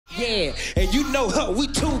bad. And you know her, we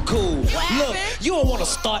too cool. Look, you don't want to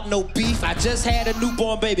start no beef. I just had a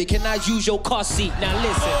newborn baby. Can I use your car seat? Now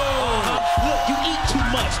listen. Look, you eat too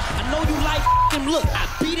much. I know you like him. Look, I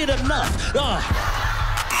beat it enough.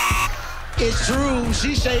 It's true,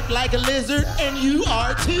 she's shaped like a lizard, and you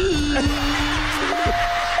are too. You're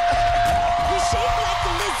shaped like a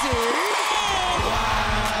lizard.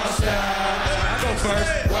 Wildstyle. I go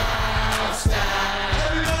first. Wildstyle.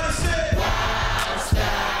 Everybody say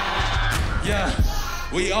Wildstyle. Yeah,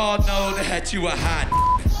 we all know that you a hot,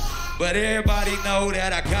 but everybody know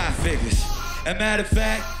that I got figures. And matter of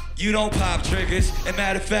fact, you don't pop triggers. And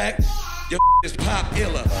matter of fact, your is pop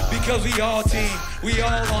iller. Because we all team, we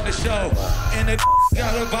all on the show. And the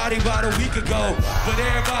got a body about a week ago. But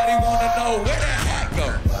everybody wanna know where that hat go.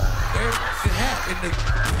 Where's the hat in the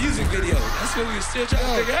music video? That's what we were still trying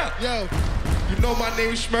to figure out. Yo, you know my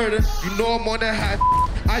name's Schmurder. You know I'm on that hot.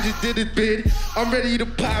 I just did it big. I'm ready to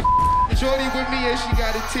pop. Shorty with me and she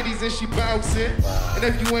got her titties and she bouncing. And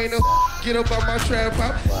if you ain't a get up on my trap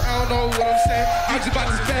pop. I don't know what I'm saying. I'm just about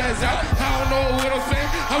to spaz out. I don't know what I'm saying.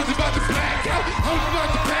 I'm just about to black out. I'm just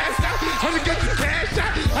about to pass out. I just get the cash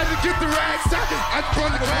out. I just get the racks out. I just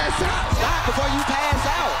run the glass out. Stop before you pass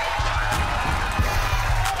out.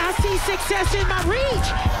 I see success in my reach.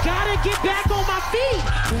 Gotta get back on my feet.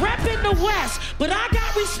 Reppin' the West, but I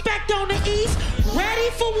got respect on the East. Ready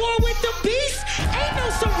for war with the beast. Ain't no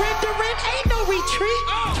surrendering, ain't no retreat.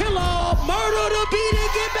 Kill all, murder the beat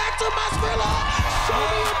and get back to my thriller. Show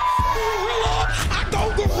me a gorilla. I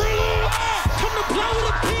go gorilla. Come to blow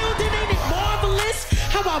the building, ain't it marvelous?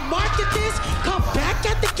 How I market this. Come back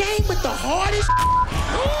at the game with the hardest.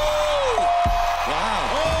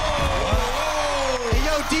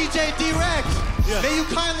 DJ D-Rex, may you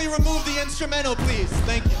kindly remove the instrumental, please?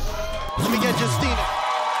 Thank you. Let me get Justina.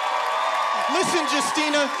 Listen,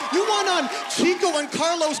 Justina, you went on Chico and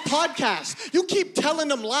Carlos' podcast. You keep telling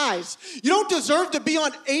them lies. You don't deserve to be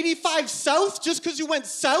on 85 South just because you went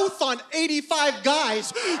south on 85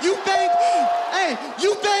 guys. You banged, hey,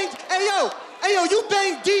 you banged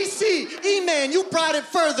DC. E-Man, you brought it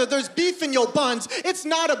further. There's beef in your buns. It's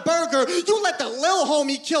not a burger. You let the lil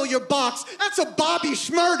homie kill your box. That's a Bobby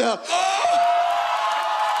Schmurda.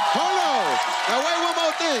 Hold on. Now wait one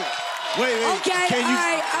more thing. Wait. Okay,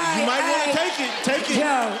 You might want to take it.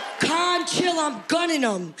 Yo, calm, chill, I'm gunning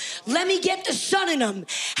them. Let me get the sun in them.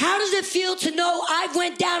 How does it feel to know I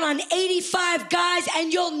went down on 85 guys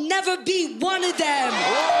and you'll never be one of them?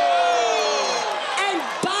 And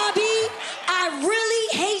Bobby, I really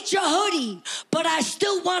hate your hoodie, but I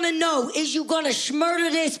still want to know, is you gonna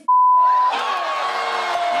schmurder this?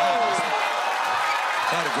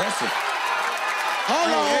 Quite aggressive. Hold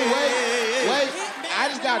on, wait. I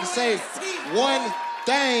just got to say one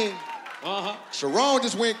thing. Sharon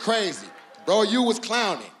just went crazy. Bro, you was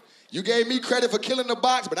clowning. You gave me credit for killing the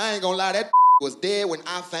box, but I ain't gonna lie, that was dead when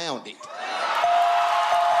I found it.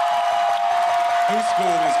 New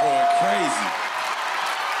school is going crazy.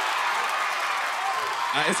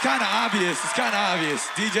 It's kind of obvious.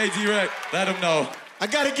 DJ D-Rex, let him know. I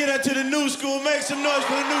gotta get out to the new school. Make some noise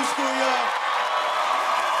for the new school, y'all.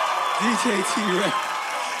 DJ D-Rex,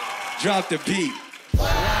 drop the beat.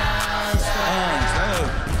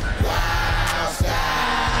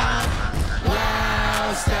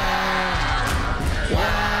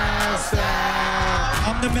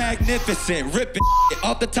 I'm the magnificent, ripping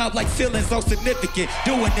off the top like feeling so significant.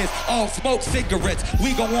 Doing this, all smoke cigarettes,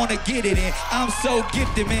 we gon' wanna get it in. I'm so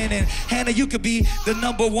gifted, man, and Hannah, you could be the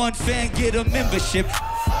 #1 fan, get a membership.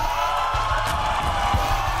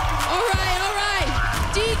 All right,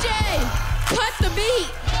 DJ, cut the beat.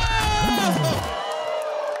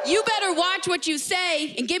 You better watch what you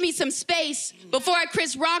say and give me some space before I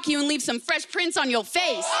Chris Rock you and leave some fresh prints on your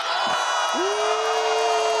face.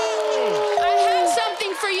 I have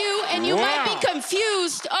something for you, and you might be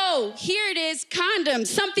confused. Oh, here it is, condoms,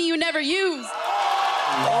 something you never used.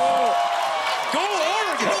 Go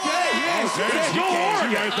Oregon! Go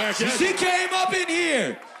Oregon! She came up in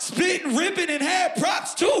here, spitting, ripping, and had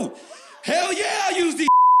props too. Hell yeah, I'll use these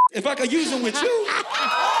if I could use them with you.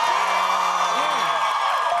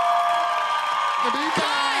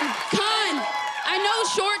 Con, I know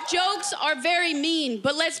short jokes are very mean,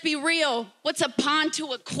 but let's be real. What's a pawn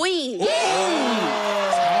to a queen? Talk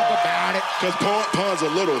about it. Because pawns are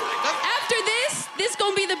little. After this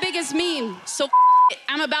gonna be the biggest meme. So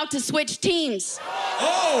I'm about to switch teams.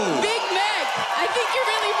 Oh! Big Meg, I think you're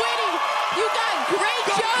really winning. You got great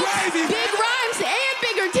jokes, big rhymes, and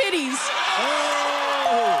bigger titties.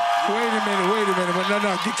 Oh! Wait a minute.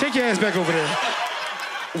 No, take your ass back over there.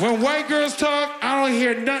 When white girls talk, I don't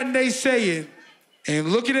hear nothing they saying And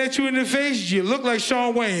looking at you in the face, you look like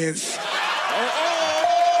Shawn Wayans.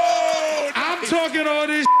 I'm talking all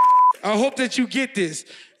this. I hope that you get this.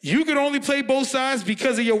 You can only play both sides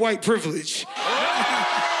because of your white privilege.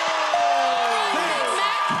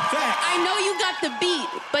 I know you got the beat,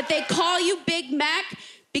 but they call you Big Mac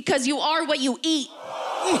because you are what you eat.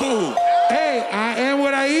 Ooh. Hey, I am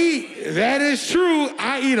what I eat. That is true.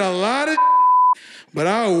 I eat a lot of but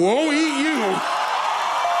I won't eat you.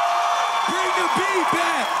 Bring the beat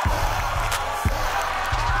back.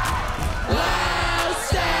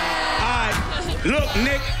 Wildstyle. Look,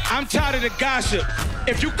 Nick, I'm tired of the gossip.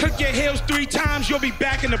 If you click your heels 3 times, you'll be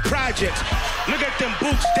back in the projects. Look at them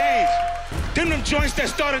boots days. Them joints that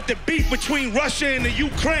started the beef between Russia and the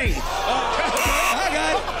Ukraine. I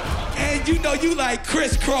got it. And you know you like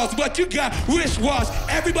crisscross, but you got wristwatch.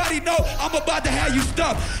 Everybody know I'm about to have you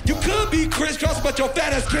stuffed. You could be crisscross, but your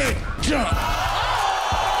fat ass can't jump.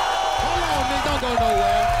 Hold on, Nick, don't go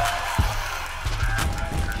nowhere.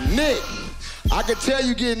 Nick, I can tell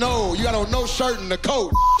you getting old. You got on no shirt and a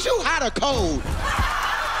coat. You hot or cold?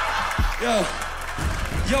 Yo,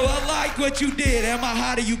 I like what you did. Am I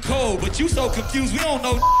hot or you cold? But you so confused, we don't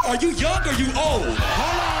know. Are you young or you old?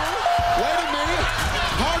 Hold on. Wait a minute.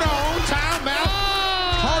 Hold on. Time out.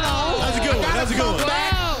 Hold on. That's a good one. That's a good one.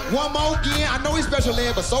 Back. One more again. I know he's special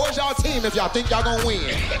in, but so is y'all team if y'all think y'all gonna win.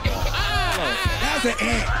 That's an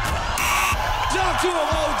ant. Jump to him,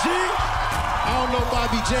 OG. I don't know,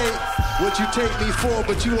 Bobby J, what you take me for,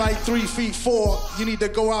 but you like 3'4". You need to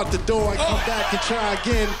go out the door and come back and try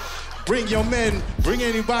again. Bring your men, bring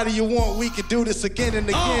anybody you want. We can do this again and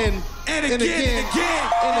again. And again, and again,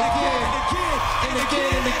 and again, and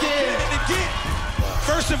again, and again, and again.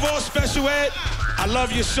 First of all, Special Ed, I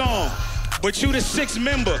love your song, but you the 6th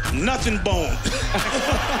member, nothing bone.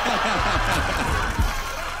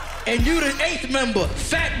 And you the 8th member,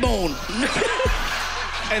 fat bone.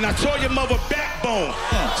 And I tore your mother backbone,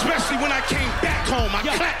 especially when I came back home. I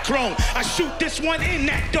clap grown. I shoot this one in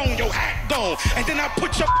that dome, your hat gone. And then I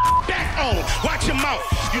put your back on. Watch your mouth.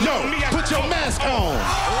 You know me, I put your mask on.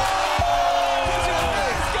 Put your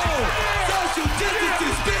mask on. Social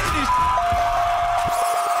distancing, spitting this.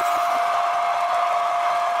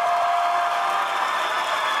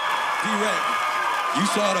 D-Ray, you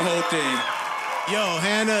saw the whole thing. Yo,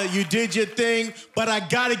 Hannah, you did your thing, but I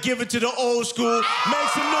gotta give it to the old school. Make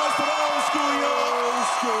some noise for the old school, yo. Old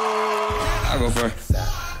school. I'll go first.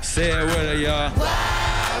 Say it with her, y'all.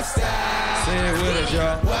 Wildstyle. Say it with us,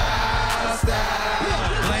 y'all. Wildstyle.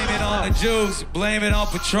 Blame it on the juice, blame it on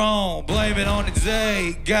Patron, blame it on the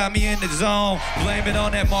J, got me in the zone. Blame it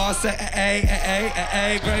on that Marseille, blame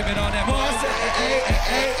it on that Marseille,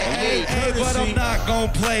 but I'm not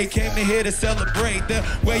gonna play. Came in here to celebrate the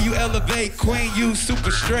way you elevate, Queen, you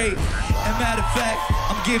super straight. And matter of fact,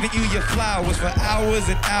 I'm giving you your flowers for hours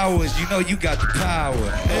and hours. You know you got the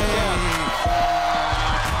power. Hey.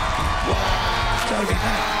 Try to be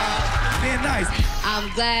nice. Being nice. I'm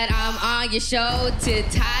glad I'm on your show to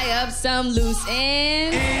tie up some loose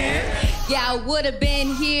ends. Yeah, I would have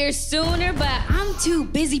been here sooner, but I'm too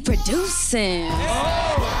busy producing.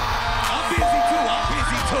 Oh, I'm busy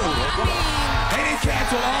too. They didn't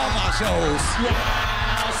cancel all my shows.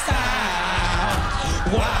 Wildstyle,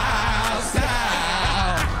 Wildstyle.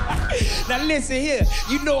 Now listen here,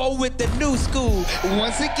 you know I'm with the new school.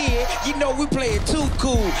 Once again, you know we play it too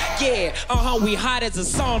cool. Yeah, we hot as a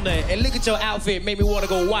sauna. And look at your outfit, made me want to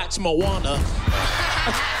go watch Moana.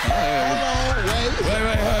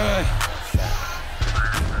 Wait.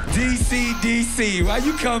 DC, why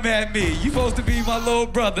you come at me? You supposed to be my little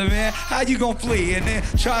brother, man. How you gonna flee and then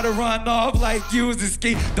try to run off like you was a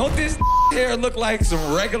ski? Don't this hair look like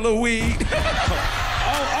some regular weed?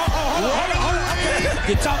 Hold on.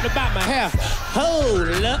 You talked about my hair.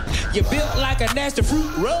 Hold up. You built like a nasty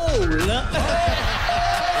fruit roll up.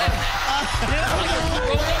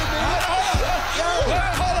 Hold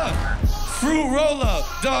up. Fruit roll up.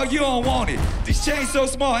 Dog, you don't want it. These chains so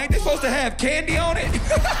small. Ain't they supposed to have candy on it?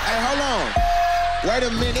 Hey, hold on. Wait a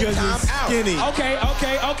minute, time out. Skinny. Okay.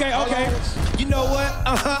 You know what?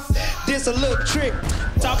 This a little trick.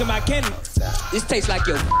 Talking about candy. This tastes like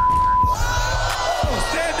your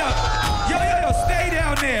Stand up. Yo, stay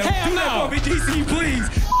down there. Hell Do that no. for me, DC, please.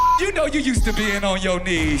 You know you used to being on your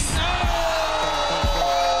knees.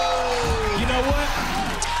 You know what?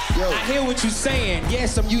 I hear what you're saying.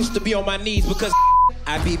 Yes, I'm used to be on my knees because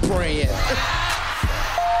I be praying. All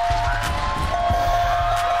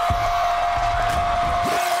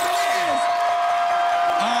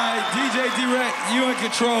right, DJ D-Rex, you in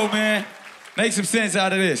control, man. Make some sense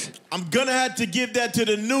out of this. I'm gonna have to give that to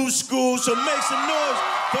the new school, so make some noise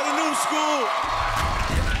for the new school.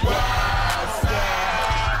 Wildstyle.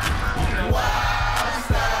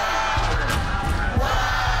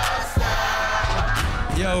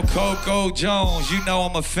 Yo, Coco Jones, you know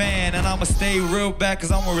I'm a fan, and I'ma stay real back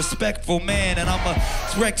cause I'm a respectful man, and I'ma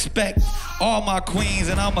respect all my queens,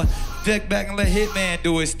 and I'ma dick back and let Hitman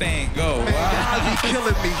do his thing. Go. Man, y'all be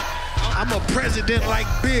killing me. I'm a president like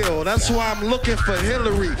Bill. That's why I'm looking for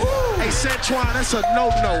Hillary. Woo. Hey, Santuan, that's a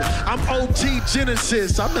no-no. I'm OG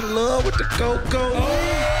Genesis. I'm in love with the Coco. Oh.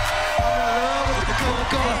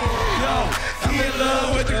 I'm in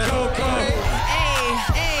love with the Coco.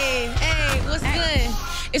 Hey, what's good?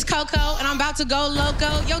 It's Coco, and I'm about to go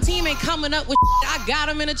loco. Your team ain't coming up with shit. I got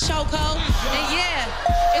them in a chokehold. And yeah,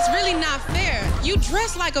 it's really not fair. You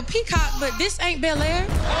dress like a peacock, but this ain't Bel Air.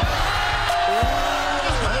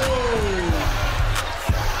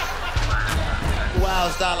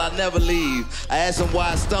 Wildstyle, I never leave. I asked him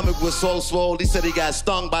why his stomach was so swole. He said he got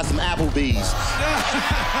stung by some Applebee's.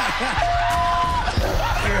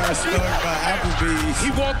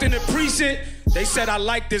 He walked in the precinct, they said, I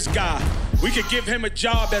like this guy. We could give him a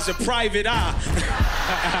job as a private eye.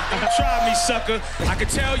 Try me, sucker. I could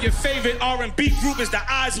tell your favorite R&B group is the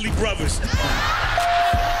Isley Brothers.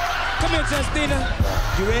 Come here, Justina.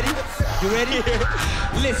 You ready? You ready?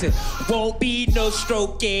 Listen, won't be no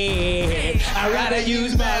stroking. I'd rather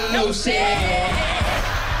use my lotion.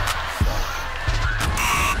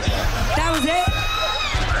 That was it?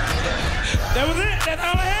 That was it? That's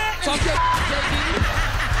all I had? Talk your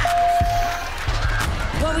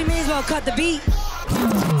Well, we may as well cut the beat.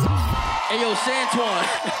 Hey, yo, Santuan,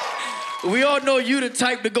 we all know you the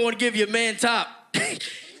type to go and give your man top.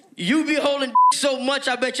 You be holding so much,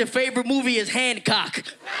 I bet your favorite movie is Hancock.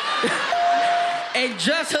 And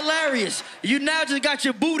just hilarious, you now just got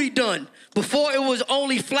your booty done. Before it was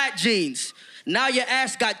only flat jeans. Now your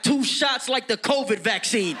ass got 2 shots like the COVID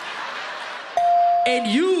vaccine. And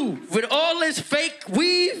you, with all this fake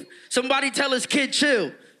weave, somebody tell his kid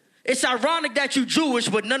chill. It's ironic that you Jewish,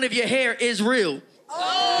 but none of your hair is real.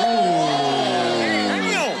 Damn.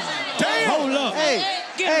 Hold up.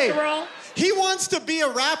 Hey. Wrong. He wants to be a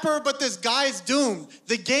rapper, but this guy's doomed.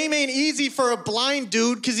 The game ain't easy for a blind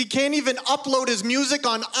dude because he can't even upload his music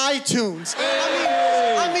on iTunes.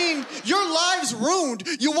 I mean, your life's ruined.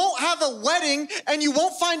 You won't have a wedding, and you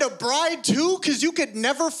won't find a bride, too, because you could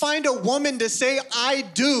never find a woman to say, I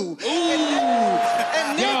do.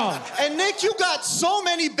 And Nick, you got so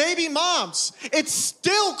many baby moms. It's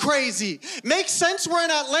still crazy. Makes sense we're in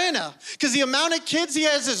Atlanta, because the amount of kids he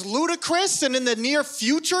has is ludicrous, and in the near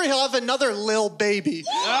future, he'll have another Lil Baby.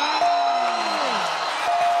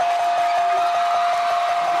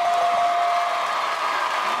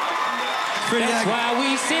 That's why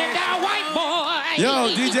we send our white boy.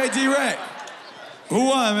 Yo, DJ D-Rec. Who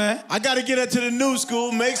won, man? I gotta get up to the new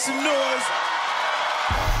school, make some noise.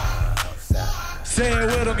 Say it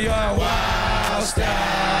with him, y'all. Wildstyle.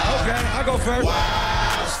 Okay, I'll go first.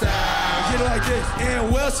 Wildstyle. Get it like this.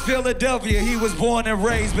 In West Philadelphia, he was born and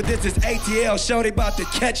raised, but this is ATL. Show they about to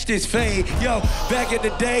catch this fade. Yo, back in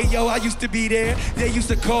the day, yo, I used to be there. They used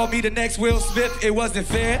to call me the next Will Smith. It wasn't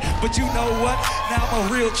fair, but you know what? Now I'm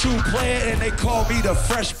a real true player, and they call me the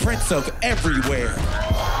Fresh Prince of Everywhere. Fresh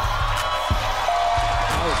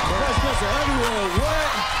Prince of Everywhere, what?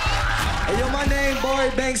 Hey, yo, my name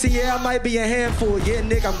Barry Banks, and yeah, I might be a handful. Yeah,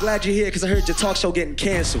 Nick, I'm glad you're here, because I heard your talk show getting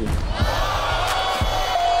canceled.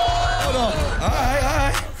 Hold on. All right.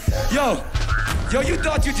 Yo, you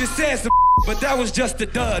thought you just said some but that was just the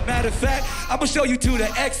dud. Matter of fact, I'm gonna show you to the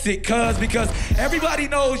exit, because everybody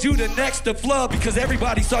knows you the next to flub because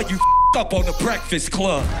everybody saw you up on the Breakfast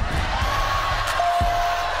Club.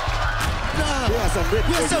 We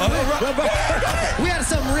had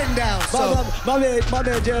something written down. So. My man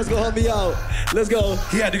Jared's gonna help me out. Let's go.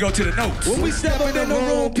 He had to go to the notes. When we step up in the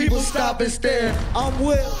room, people stop and stare. I'm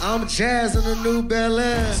Will. I'm Jazz in the new Bel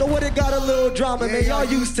Air. So what it got a little drama, man? Y'all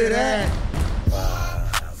used to that.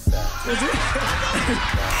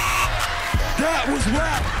 That was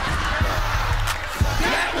whack.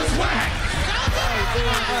 That was whack.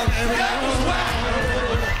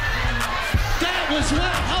 That was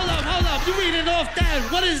what? Hold up. You reading off that?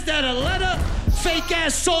 What is that, a letter? Fake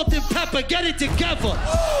ass salt and pepper. Get it together.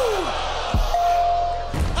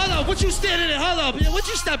 Hold up, what you standing there? Hold up, what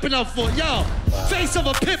you stepping up for? Yo, face of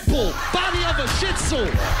a pit bull, body of a shih tzu.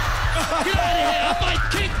 Get out of here, I might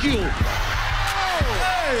kick you.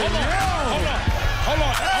 Hold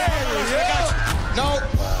on. No,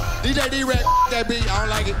 DJ D-Rec, that beat, I don't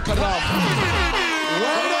like it, cut it off.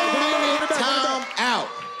 Time out.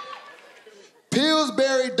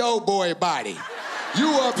 Pillsbury Doughboy body. You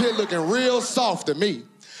up here looking real soft to me.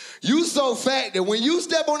 You so fat that when you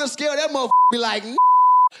step on the scale, that motherfucker be like,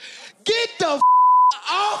 get the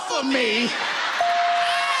off of me.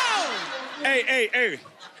 Hey.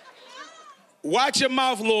 watch your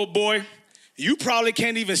mouth, little boy. You probably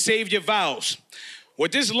can't even save your vowels.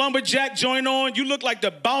 With this lumberjack joint on, you look like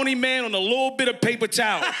the bounty man on a little bit of paper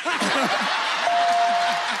towel.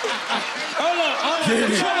 Hold on. The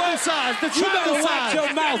travel size. You better watch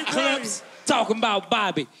your mouth, Clips. Talking about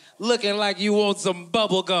Bobby, looking like you want some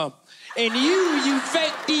bubble gum. And you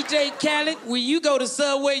fake DJ Khaled, when you go to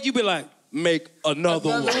Subway, you be like, make another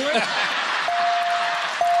one.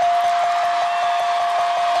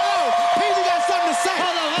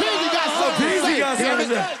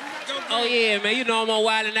 Oh, yeah, man. You know I'm on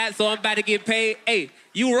WildNOut, so I'm about to get paid. Hey,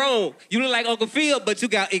 you wrong. You look like Uncle Phil, but you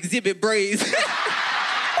got exhibit braids. DJ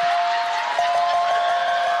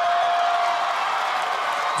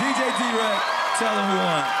D-Rec, tell him who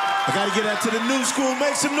won. I gotta get out to the new school.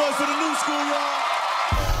 Make some noise for the new school, y'all.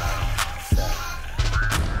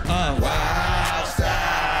 Wildstyle.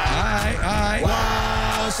 All right.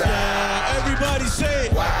 Wildstyle. Everybody say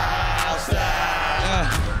it. Wildstyle.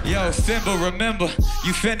 Yo, Simba, remember,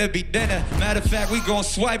 you finna be dinner. Matter of fact, we gon'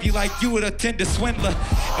 swipe you like you would attend a swindler.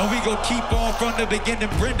 And we gon' keep on from the beginning.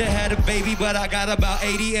 Brenda had a baby, but I got about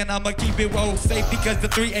 80, and I'ma keep it roll safe because the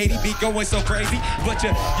 380 be going so crazy. But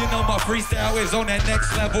you know my freestyle is on that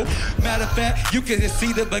next level. Matter of fact, you can just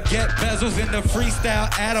see the baguette bezels in the freestyle.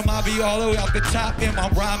 Adam, I'll be all the way off the top, and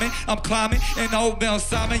I'm rhyming, I'm climbing, and old Mel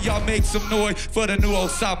Simon, y'all make some noise for the new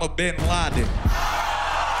Osama bin Laden.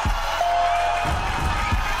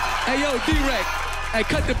 Hey, yo, D-Rec. Hey,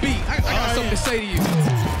 cut the beat. I got something to say to you.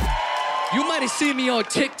 You might have seen me on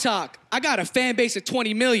TikTok. I got a fan base of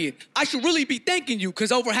 20 million. I should really be thanking you,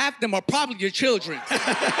 because over half of them are probably your children.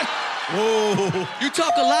 Whoa. You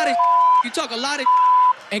talk a lot of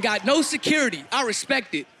and got no security. I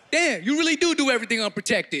respect it. Damn, you really do everything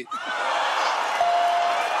unprotected.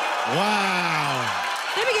 Wow.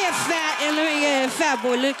 Let me get fat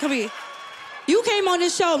boy. Look, come here. You came on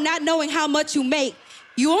this show not knowing how much you make.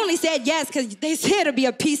 You only said yes because they said it'd be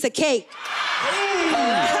a piece of cake.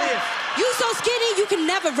 You so skinny, you can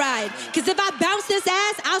never ride. Because if I bounce this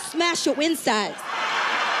ass, I'll smash your insides.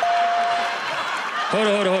 Hold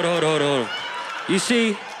on.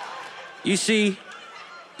 You see,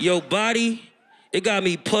 your body, it got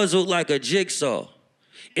me puzzled like a jigsaw.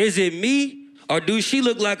 Is it me, or do she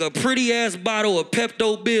look like a pretty-ass bottle of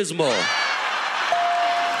Pepto-Bismol?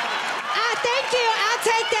 Thank you, I'll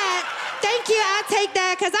take that. Thank you, I'll take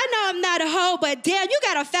that, because I know I'm not a hoe, but damn, you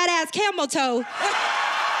got a fat-ass camel toe.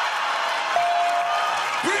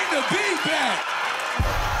 Bring the beat back.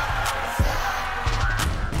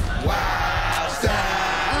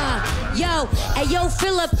 Yo,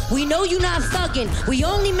 Philip, we know you not thuggin'. We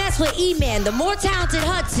only mess with E-Man, the more talented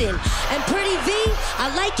Hudson. And Pretty V,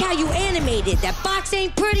 I like how you animated. That box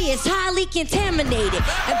ain't pretty, it's highly contaminated.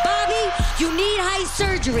 And Bobby, you need height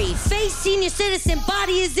surgery. Face senior citizen,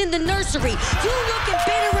 body is in the nursery. You looking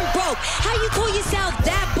bitter and broke. How you call yourself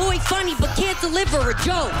that boy funny but can't deliver a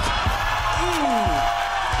joke?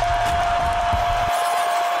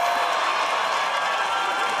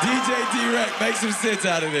 DJ D-Rec, make some sense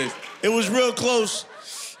out of this. It was real close,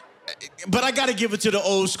 but I gotta give it to the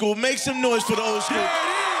old school. Make some noise for the old school. There it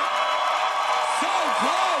is. So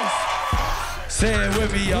close. Say it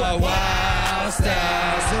with me, y'all.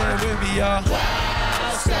 Wildstyle. Say it with me, y'all.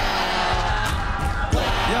 Wildstyle.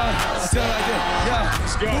 Yeah, I feel like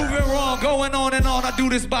this. Yeah, moving wrong, going on and on. I do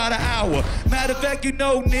this by the hour. Matter of fact, you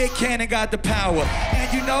know Nick Cannon got the power.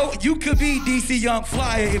 And you know, you could be DC Young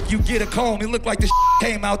Flyer if you get a comb. It look like the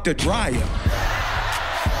came out the dryer.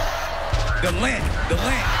 The lint, the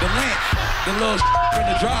little in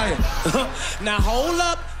the dryer. Now hold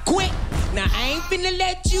up, quick. Now I ain't finna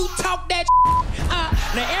let you talk that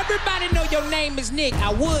now everybody know your name is Nick.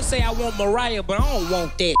 I would say I want Mariah, but I don't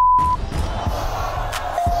want that.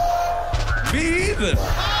 Me either.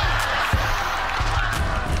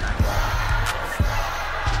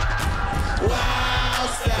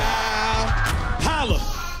 Wildstyle. Holla.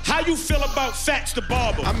 How you feel about Fats the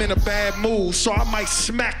Barber? I'm in a bad mood, so I might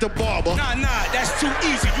smack the barber. Nah, that's too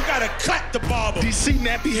easy. You gotta clap the barber. DC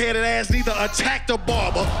nappy-headed ass neither attack the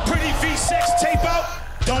barber. Pretty V6 tape out?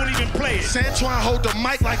 Don't even play it. Santuan hold the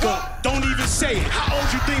mic like a... Don't even say it. How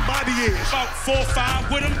old you think Bobby is? About 4 or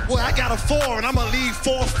 5 with him. Well, I got a 4 and I'ma leave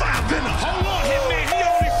 4 or 5 in him. Hold on, Hitman, he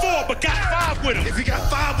only 4, but got 5 with him. If he got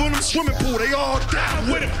 5 with him, swimming pool, they all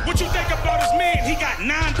down with him. What you think about his man? He got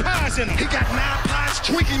 9 pies in him. He got 9 pies,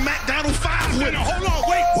 Twinkie, McDonald 5 with him. Hold on,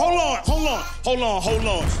 wait, hold on.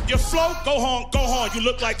 Your flow, go on. You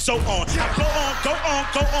look like Zohan. Go on.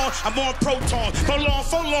 I'm on Proton. Hold on.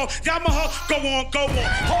 Yamaha, go on.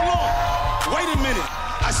 Hold on. Wait a minute.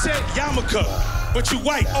 I said Yamaka. but you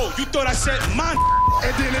white. Oh, you thought I said my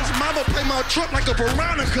And then his mama play my truck like a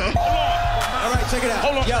Veronica. All right, check it out.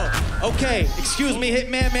 Hold on. Yo, okay, excuse me,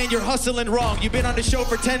 Hitman, man, you're hustling wrong. You've been on the show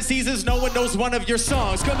for 10 seasons, no one knows one of your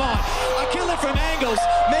songs. Come on, I kill it from angles.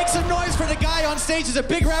 Make some noise for the guy on stage who's a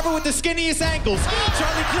big rapper with the skinniest ankles.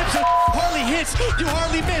 Charlie Clips and hardly hits, you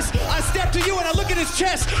hardly miss. I step to you and I look at his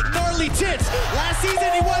chest, gnarly tits. Last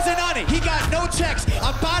season he wasn't on it, he got no checks.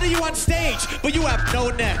 I body you on stage, but you have no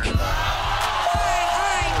neck. All right,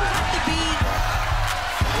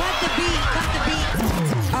 cut the beat.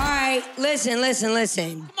 All right, listen.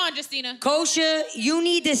 Come on, Justina. Kosher, you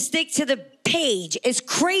need to stick to the page. It's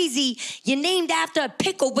crazy. You're named after a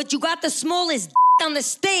pickle, but you got the smallest on the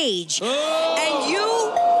stage. Oh. And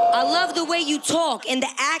I love the way you talk and the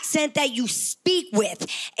accent that you speak with.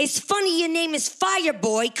 It's funny your name is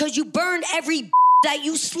Fireboy because you burned every that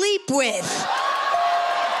you sleep with.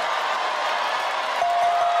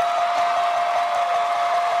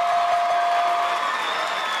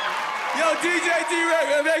 Yo, DJ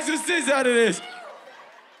D-Rex, make some sense out of this.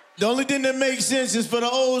 The only thing that makes sense is for the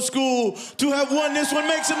old school to have won this one.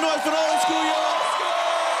 Make some noise for the old school, y'all.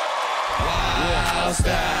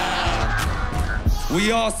 Wildstyle.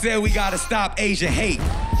 We all said we gotta stop Asian hate.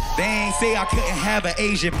 They ain't say I couldn't have an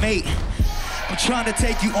Asian mate. I'm trying to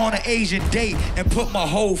take you on an Asian date and put my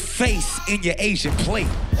whole face in your Asian plate.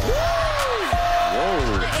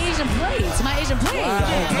 My Asian plate. My Asian plate. Wow.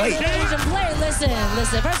 Yeah, Asian plate. Listen.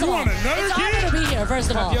 First of all, it's an honor to be here. First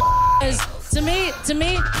of all, to me,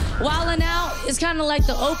 WildNOut is kind of like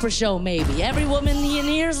the Oprah show. Maybe every woman in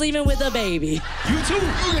here is leaving with a baby. You too.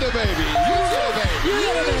 You get a baby. You get a baby. You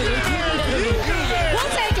get a baby.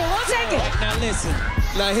 We'll take it. Now listen.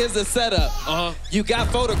 Now here's the setup. You got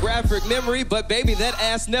photographic memory, but baby, that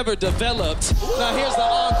ass never developed. Now here's the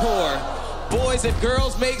encore. Boys and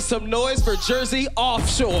girls, make some noise for Jersey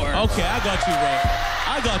Offshore. Okay, I got you, bro.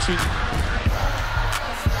 I got you.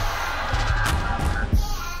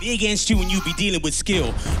 Be against you when you be dealing with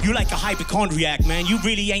skill. You like a hypochondriac, man. You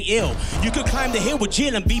really ain't ill. You could climb the hill with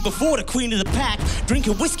Jill and be before the queen of the pack,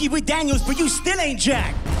 drinking whiskey with Daniels, but you still ain't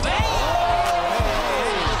Jack.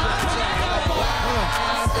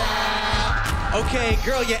 Okay,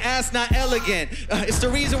 girl, your ass not elegant. It's the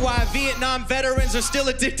reason why Vietnam veterans are still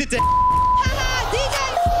addicted to DJ,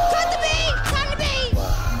 cut the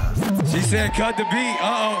beat. She said cut the beat,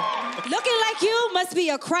 Looking like you must be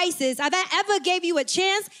a crisis. If I ever gave you a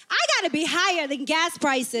chance, I gotta be higher than gas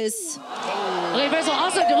prices. Okay, first of all,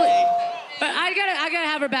 also, but I gotta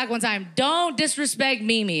have her back one time. Don't disrespect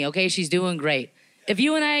Mimi, okay? She's doing great. If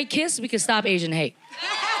you and I kiss, we can stop Asian hate.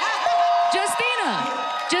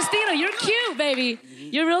 Justina, you're cute, baby.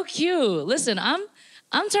 You're real cute. Listen, I'm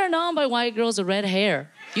turned on by white girls with red hair.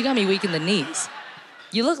 You got me weak in the knees.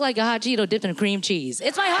 You look like a hot Cheeto dipped in cream cheese.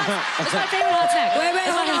 It's my favorite hot snack. Wait,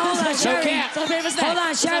 hold on, Sherry. It's my favorite snack. Hold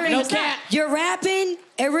on, Sherry. No cap. You're rapping,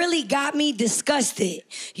 it really got me disgusted.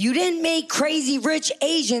 You didn't make crazy rich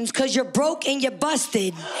Asians because you're broke and you're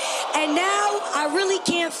busted. And now I really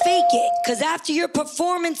can't fake it, because after your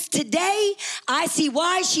performance today, I see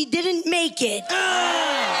why she didn't make it.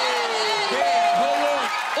 Hold on.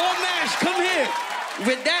 All Mash, come here.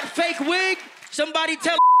 With that fake wig, somebody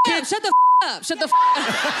tell Shut the up. Shut the up. Shut the up.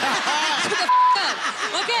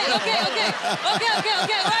 Okay. Wait.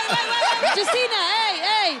 Justina,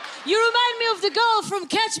 hey. You remind me of the girl from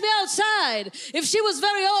Catch Me Outside. If she was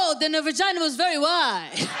very old, then her vagina was very wide.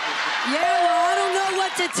 Yeah, well, I don't know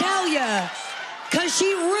what to tell you. Because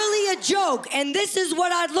she really a joke. And this is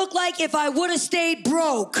what I'd look like if I would have stayed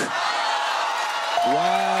broke.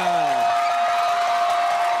 Wow.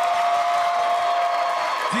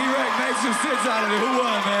 D-Rex, make some sense out of it. Who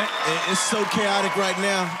won, man? It's so chaotic right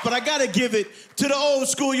now, but I gotta give it to the old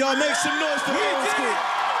school, y'all. Make some noise for the old school.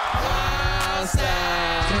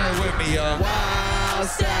 Wildstyle. Turn with me, y'all.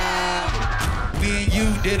 Wildstyle. Me and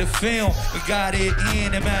you did a film, we got it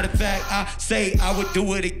in. As a matter of fact, I say I would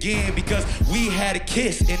do it again because we had a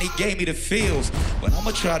kiss and he gave me the feels. But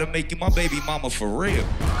I'ma try to make you my baby mama for real.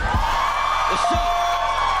 What's up?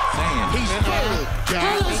 Damn. He's fertile.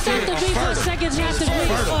 Hold on, stop the beat for a second. Stop the beat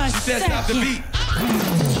for a She said stop the beat.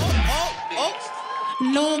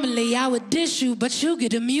 Normally, I would dish you, but you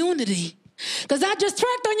get immunity. Because I just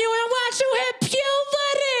twerked on you and watched you hit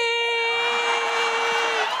puberty.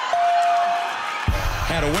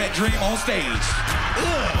 Had a wet dream on stage.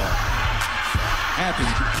 Happy.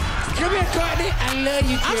 Come here, Courtney. I love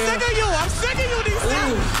you, girl. I'm sick of you these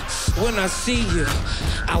days. When I see you,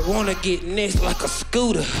 I wanna get next like a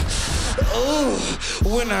scooter. Ooh,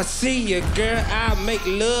 when I see you, girl, I'll make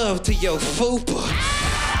love to your fupa.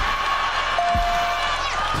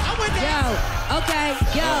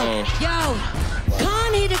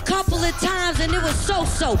 done hit a couple of times and it was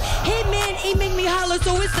so-so. Hitman, he make me holler,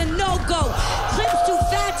 so it's a no-go. Clips too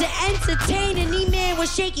fat to entertain, and E-Man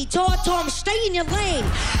was shaky, told him, stay in your lane.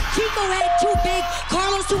 Chico head too big,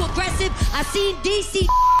 Carlos too aggressive. I seen DC,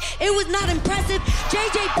 it was not impressive.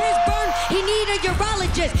 JJ Pittsburgh, he need a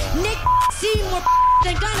urologist. Nick seen more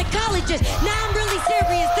than gynecologist. Now I'm really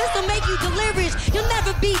serious, this'll make you delirious. You'll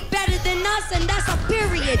never be better than us, and that's a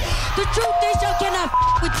period. The truth is you cannot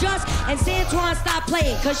with Just, and Santuan, stop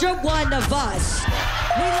playing, cause you're one of us.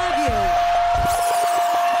 We love you.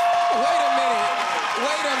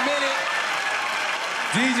 Wait a minute.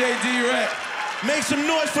 DJ D-Rec. Make some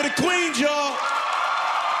noise for the queens, y'all.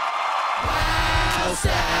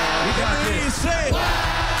 Wildstyle. We got this. Say it.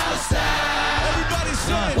 Wildstyle. Everybody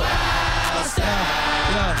say it. Wildstyle.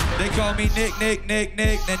 Yeah, they call me Nick,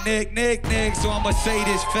 so I'ma say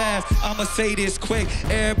this fast, I'ma say this quick.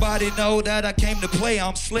 Everybody know that I came to play,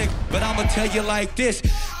 I'm slick, but I'ma tell you like this.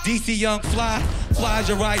 DC Young Fly's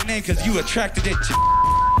your right name, cause you attracted it to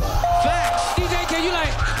Facts. DJ, can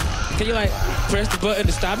you like press the button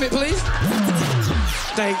to stop it, please?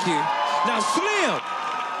 Thank you. Now, Slim.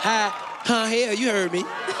 Hell, you heard me.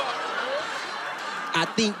 I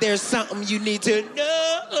think there's something you need to know.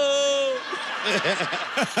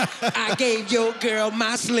 I gave your girl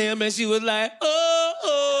my Slim and she was like,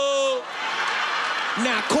 oh.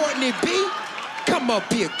 Now, Courtney B, come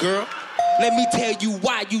up here, girl. Let me tell you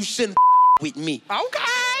why you shouldn't with me.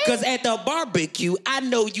 Okay. Cause at the barbecue, I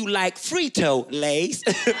know you like Frito-Lays.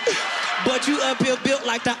 But you up here built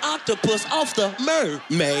like the octopus off the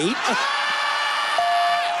mermaid.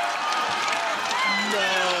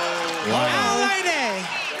 Wow. All right then.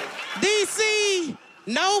 DC,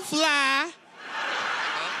 no fly.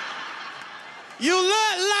 You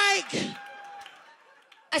look like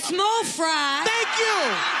a small fry. Thank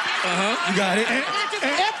you. You got it.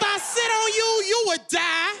 If I sit on you, you would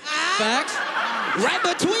die. Facts. Right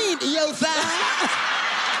between your thighs.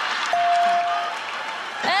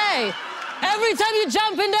 Hey, every time you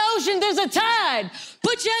jump in the ocean, there's a tide.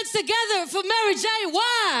 Put your hands together for Mary J.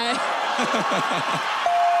 Why?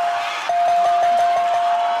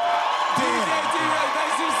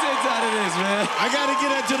 Out of this, man. I gotta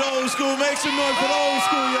get into the old school. Make some noise for the old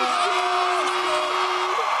school, y'all.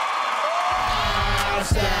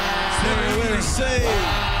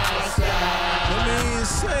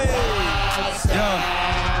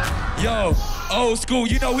 Yo, old school,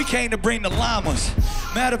 you know we came to bring the llamas.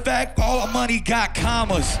 Matter of fact, all our money got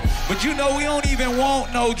commas. But you know we don't even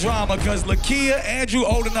want no drama, cause Lakia, Andrew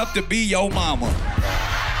old enough to be your mama.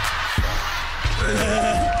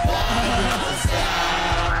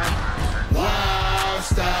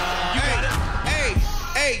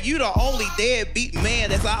 Hey, you the only deadbeat man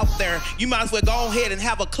that's out there. You might as well go ahead and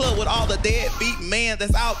have a club with all the deadbeat men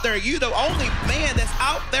that's out there. You the only man that's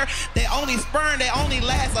out there that only sperm that only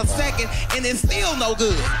lasts a second and it's still no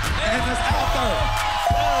good. And it's out there.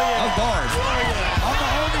 That's bars. I'm the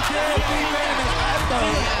only deadbeat man that's out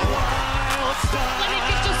there. Let me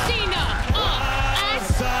get Justina.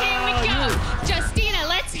 Here we go. Justina,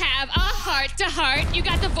 let's have a heart-to-heart. You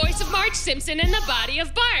got the voice of Marge Simpson and the body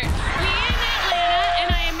of Bart. We in Atlanta,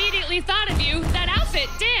 and I immediately thought of you. That outfit,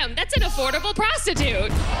 damn, that's an affordable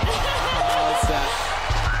prostitute.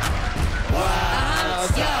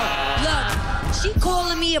 Yo, look, she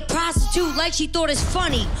calling me a prostitute like she thought it's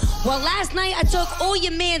funny. Well, last night I took all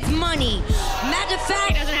your man's money. Matter of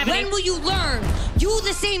fact, when will you learn? You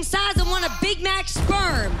the same size and want a Big Mac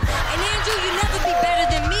sperm. And Andrew, you never be better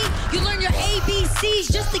than me. You learn your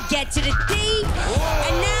ABCs just to get to the D.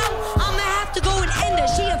 And now I'ma have to go and end her.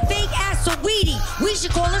 She a fake ass sweetie. We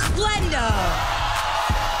should call her Splendor.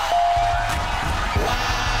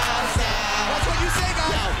 That's what you say,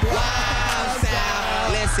 guys.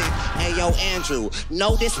 Wildstyle. Listen, hey, yo, Andrew,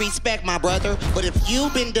 no disrespect, my brother, but if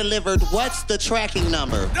you've been delivered, what's the tracking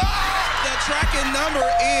number? The tracking number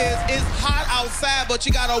is, it's hot outside, but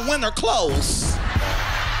you got a winter clothes.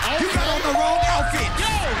 You got on the wrong outfit.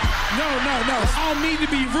 No. I don't mean to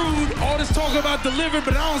be rude. All this talk about delivered,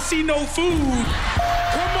 but I don't see no food.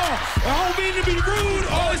 Come on. I don't mean to be rude.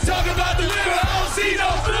 All this talk about delivered, I don't see no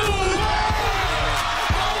food. I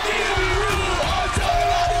don't mean to be rude. All this talk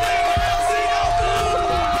about delivered, I don't see no food.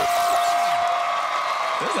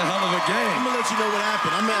 That's a hell of a game. I'm gonna let you know what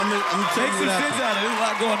happened. I'm gonna tell you what happened. Out of it. There's a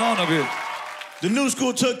lot going on up here. The new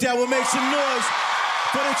school took that. We'll make some noise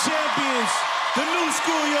for the champions. The new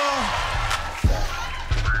school, y'all.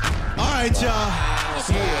 All right, y'all.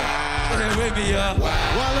 Stay with me, y'all.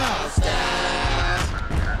 WildNOut.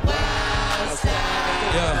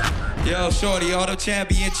 Yo, shorty, all the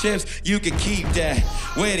championships, you can keep that.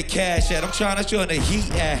 Where the cash at? I'm trying to show the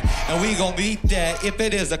heat at. And we gon' beat that. If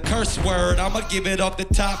it is a curse word, I'ma give it off the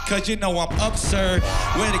top, cause you know I'm absurd.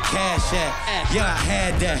 Where the cash at? Yeah, I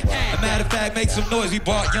had that. As a matter of fact, make some noise, we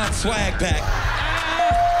brought Young Swag back.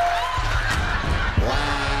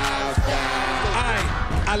 Alright,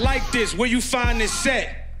 I like this. Where you find this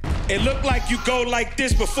set? It looked like you go like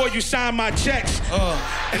this before you sign my checks.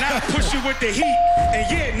 And I push you with the heat. And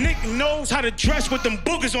yeah, Nick knows how to dress with them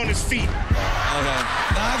boogers on his feet. Okay.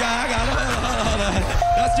 Nah, I got it. Hold on.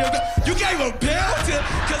 That's your, you gave a bell to,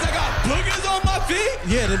 cause I got boogers on my feet?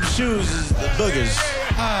 Yeah, them shoes is the boogers.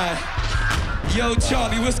 Alright. Yo,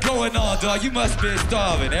 Charlie, what's going on, dog? You must be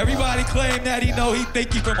starving. Everybody claim that he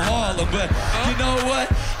think you from Harlem, but you know what?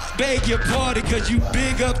 Beg your pardon, cause you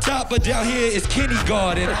big up top, but down here is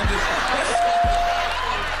kindergarten.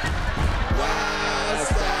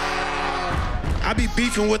 I be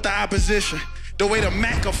beefing with the opposition. The way the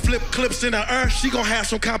Mac will flip clips in the earth, she gon' have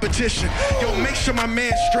some competition. Yo, make sure my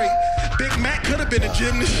man's straight. Big Mac could've been a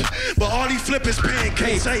gymnast, but all he flip is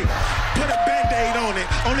pancakes. Hey, put a Band-Aid on it.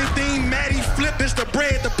 Only thing Maddie flip is the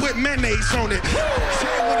bread to put mayonnaise on it.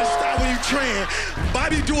 Say it with a style when you train.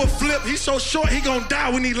 Bobby do a flip, he's so short he gon' die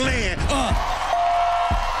when he land.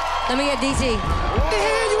 Let me get DT. What the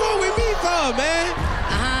hell you want with me for, man?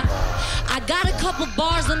 I got a couple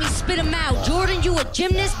bars, let me spit them out. Jordan, you a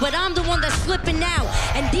gymnast, but I'm the one that's flipping out.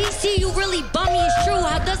 And DC, you really bummy, it's true.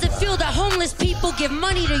 How does it feel that homeless people give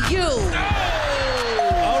money to you?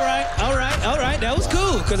 All right, that was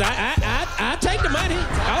cool, cause I take the money.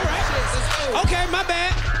 All right. Okay, my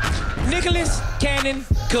bad. Nicholas, Cannon,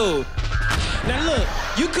 cool. Now look,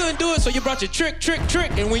 you couldn't do it, so you brought your trick,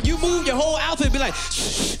 and when you move, your whole outfit be like,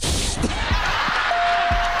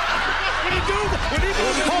 When he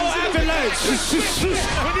move his whole outfit like,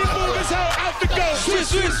 when he move his whole outfit go,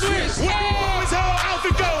 switch. When he move his whole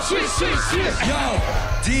outfit go, switch. Yo,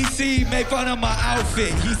 DC made fun of my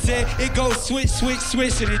outfit. He said it goes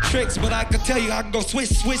switch, and it tricks, but I can tell you I can go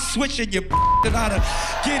switch, and you and I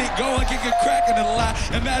get it going, get it cracking a lot.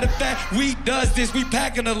 And matter of fact, we does this, we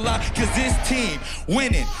packing a lot, cause this team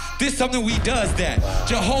winning. This something we does that.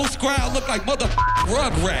 Your whole crowd look like mother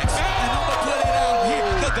Rugrats. And I'ma put it out here,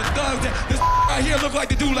 cause the thugs that this right here look like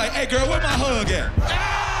the dude like, hey girl, where my hug at?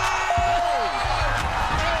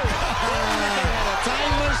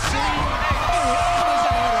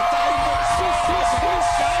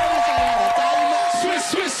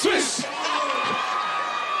 Swish.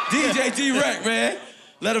 DJ D-Rec, man.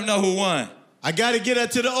 Let him know who won. I gotta get up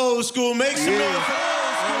to the old school. Make some noise for old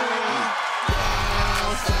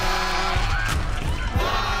school.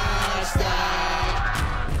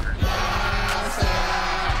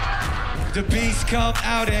 The beats come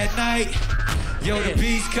out at night. Yo, the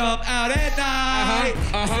beats come out at night.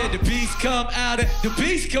 I said the beats come out the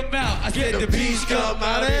beats come out. I said the beats come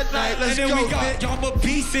out at night. Let's go. And then we got y'all more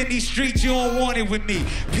beats in these streets. You don't want it with me.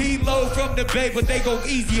 P-Low from the Bay, but they go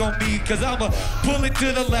easy on me. Cause I'ma pull it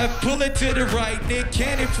to the left, pull it to the right. Nick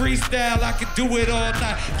Cannon freestyle, I can do it all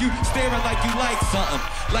night. You staring like you like something,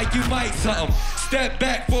 like you might something. Step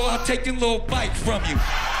back before I take your little bike from you.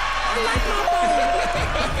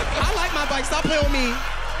 I like my bike. Stop playing with me.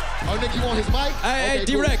 Oh, Nick, you want his mic? Hey,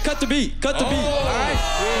 D-Rec, cut the beat. Cut the beat, all right?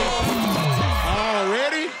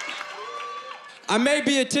 Already? I may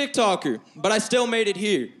be a TikToker, but I still made it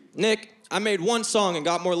here. Nick, I made one song and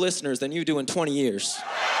got more listeners than you do in 20 years. All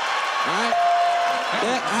right?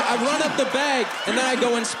 I run up the bag, and then I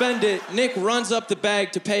go and spend it. Nick runs up the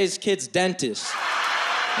bag to pay his kid's dentist.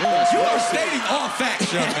 You are stating all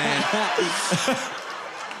facts, young man.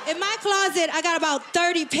 In my closet, I got about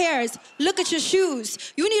 30 pairs. Look at your shoes.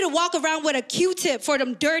 You need to walk around with a Q-tip for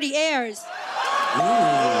them dirty airs.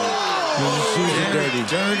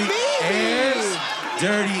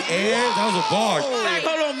 Dirty airs? That was a bar. Back,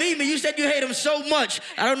 hold on, Mimi. You said you hate him so much.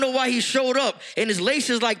 I don't know why he showed up. And his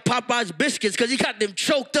laces like Popeye's biscuits because he got them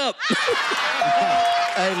choked up.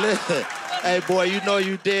 Hey, listen. Hey, boy, you know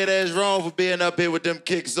you dead ass wrong for being up here with them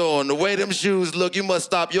kicks on. The way them shoes look, you must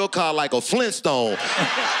stop your car like a Flintstone.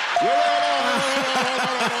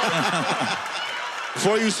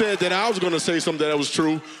 Before you said that, I was gonna say something that was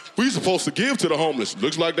true. We supposed to give to the homeless.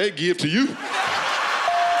 Looks like they give to you. Bring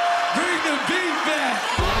the beat back.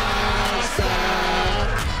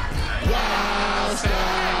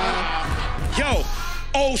 Yo,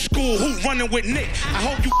 old school, who running with Nick? I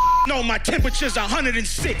hope you know my temperature's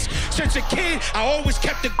 106. Since a kid, I always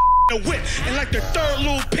kept the a whip. And like the third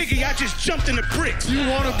little piggy, I just jumped in the bricks. You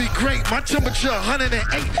wanna be great, my temperature 108.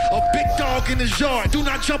 A big dog in his yard, do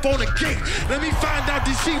not jump on the gate. Let me find out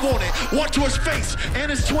DC want it, want your face. And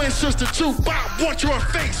his twin sister too, Bob, want your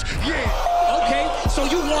face, yeah. Okay, so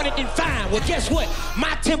you want it then fine. Well, guess what?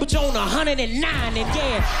 My temperature on 109 and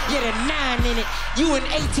yeah, the 9 in it. You an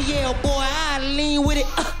ATL boy, I lean with it,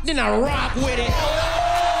 then I rock with it.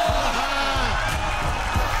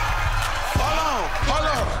 Hold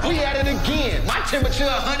on, we at it again. My temperature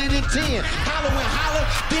 110. Holler and holler,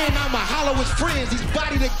 then I'ma holler with friends. He's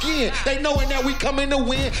bodied again. They knowing that we coming to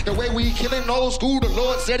win. The way we killing old school, the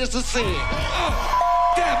Lord said it's a sin.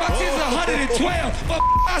 Damn, my kid's 112. But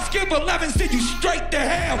I skip 11, send you straight to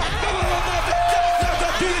hell.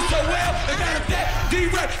 I do this so well. As a matter of fact,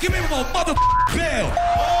 D-Rec, give me my mother bell.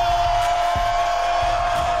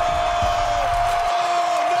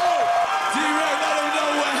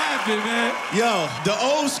 Man. Yo, the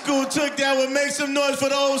old school took that one. Make some noise for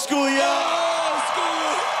the old school, y'all. Old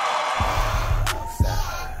school.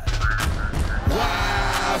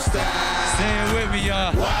 Wildstyle. Stand with me,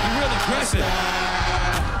 y'all. You're real aggressive.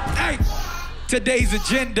 Hey, today's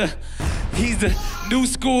agenda. He's the new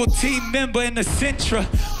school team member in the Sentra,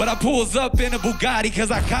 but I pulls up in a Bugatti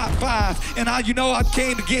because I caught 5. And I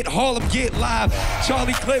came to get Harlem, get live.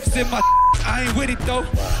 Charlie Clips in my I ain't with it though.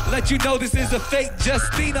 Let you know this is a fake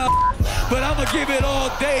Justina, but I'ma give it all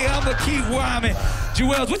day. I'ma keep rhyming.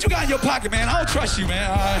 Jewels, what you got in your pocket, man? I don't trust you, man.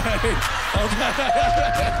 All right.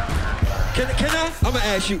 Okay. Can I? I'm gonna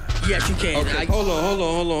ask you. Yes, you can. Okay, hold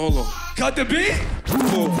on. Cut the beat.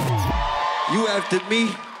 You after me?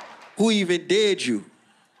 Who even dared you?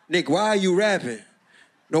 Nick, why are you rapping?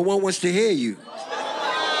 No one wants to hear you.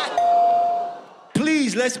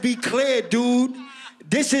 Please, let's be clear, dude.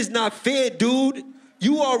 This is not fair, dude.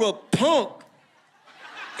 You are a punk.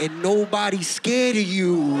 And nobody's scared of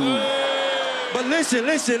you. But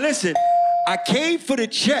listen. I came for the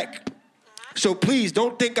check. So please,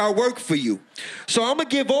 don't think I work for you. So I'm gonna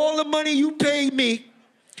give all the money you paid me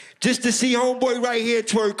just to see homeboy right here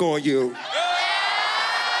twerk on you.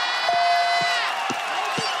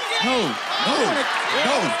 No.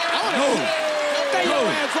 Stay your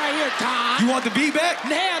ass right here, Con. You want the beat back?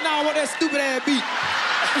 Hell no, I want that stupid ass beat.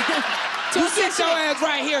 You sit your ass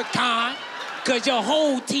right here, Con, because your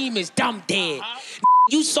whole team is dumb dead.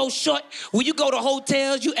 You so short, when you go to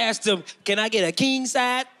hotels, you ask them, can I get a king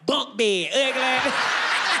size bunk bed?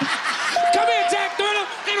 Come here, Jack Thriller.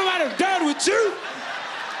 Ain't nobody done with you.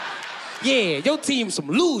 Yeah, your team some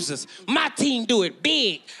losers. My team do it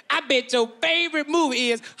big. I bet your favorite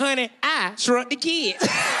movie is Honey, I Shrunk the Kids.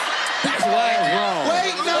 That's wrong.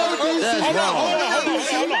 Wait, no,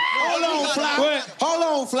 Hold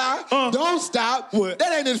on, Fly. Don't stop. What?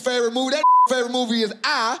 That ain't his favorite movie. That favorite movie is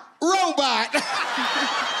I, Robot.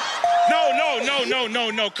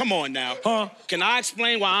 No. Come on now. Can I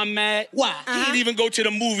explain why I'm mad? Why? He didn't even go to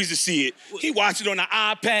the movies to see it. He watched it on the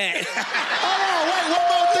iPad.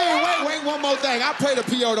 Hold on, wait, one more thing. I pray the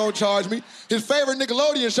PO don't charge me. His favorite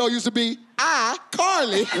Nickelodeon show used to be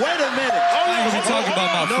Carly. Wait a minute. I was talking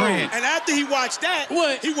about my friend. And after he watched that,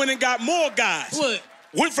 he went and got more guys. What?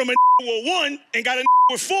 Went from a with 1 and got a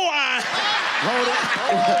with 4 eyes. Hold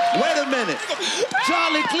on. Wait a minute.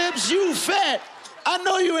 Charlie Clips, you fat. I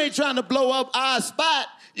know you ain't trying to blow up our spot.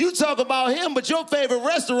 You talk about him, but your favorite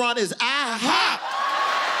restaurant is IHOP.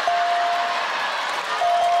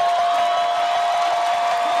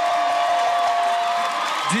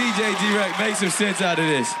 DJ D-Rec, make some sense out of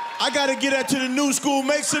this. I gotta get that to the new school.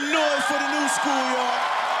 Make some noise for the new school, y'all.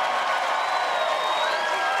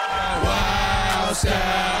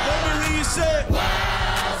 Wildstyle. Let me hear you say it.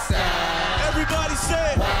 Wildstyle. Everybody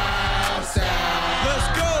say it. Wildstyle. Let's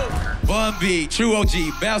go. Bun beat, true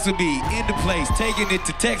OG, bouncer beat, in the place, taking it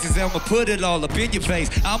to Texas, I'ma put it all up in your face.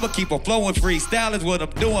 I'ma keep on flowing, freestyle is what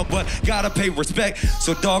I'm doing, but gotta pay respect,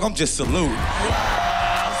 so dog, I'm just saluting.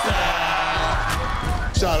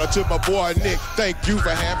 Shout out to my boy Nick, thank you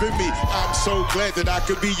for having me. I'm so glad that I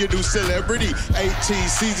could be your new celebrity. 18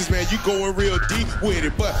 seasons, man, you going real deep with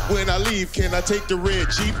it. But when I leave, can I take the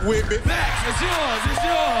red Jeep with me? Max, it's yours,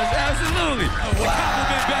 absolutely. The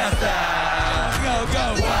compliment bastard. Go.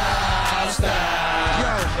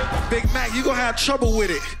 Yo, Big Mac, you gonna have trouble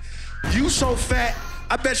with it. You so fat,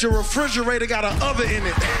 I bet your refrigerator got an oven in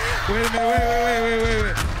it. Wait a minute,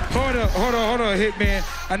 wait. Hold on, Hitman.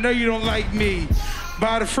 I know you don't like me.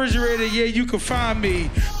 By the refrigerator, yeah, you can find me,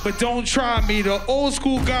 but don't try me. The old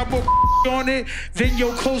school got more on it than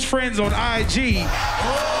your close friends on IG.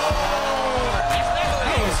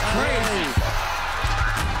 That was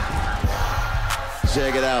crazy.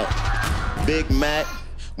 Check it out. Big Mac,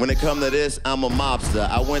 When it come to this, I'm a mobster.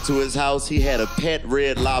 I went to his house, he had a pet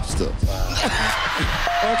red lobster.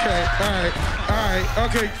 Okay,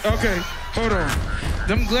 okay, hold on.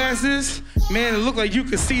 Them glasses, man, it look like you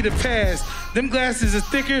could see the past. Them glasses are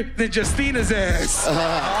thicker than Justina's ass.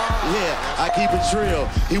 Yeah, I keep it trill.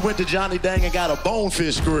 He went to Johnny Dang and got a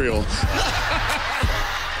bonefish grill.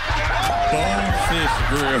 Bonefish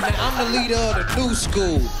grill. Man, I'm the leader of the new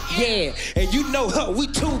school. Yeah, and you know we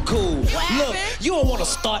too cool. Look, you don't want to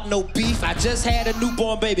start no beef. I just had a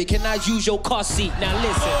newborn baby. Can I use your car seat? Now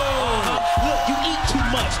listen. Look, you eat too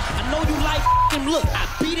much. I know you like him. Look, I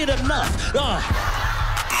beat it enough.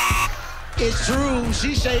 It's true,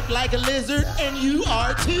 she's shaped like a lizard, and you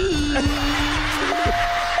are too. You're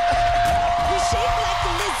shaped like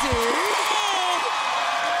a lizard.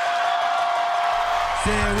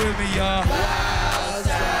 Say it with me, y'all.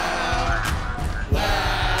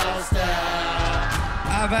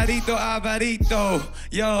 Alvarito, Alvarito.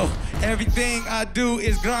 Yo, everything I do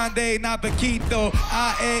is grande, not poquito.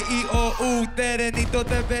 A-E-I-O-U, Terenito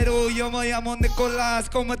de Perú. Yo me llamo Nicolás,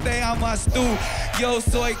 ¿cómo te llamas tú? Yo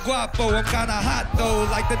soy guapo, I'm kinda hot though,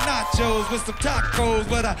 like the nachos with some tacos.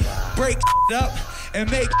 But I break up and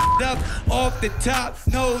make up off the top.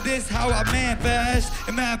 Know this how I manifest.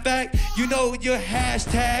 And matter of fact, you know your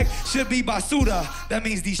hashtag should be basura. That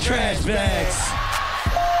means these trash bags.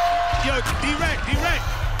 Yo, direct,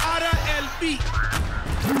 ara el beat.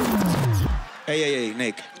 Hey,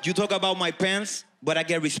 Nick. You talk about my pants, but I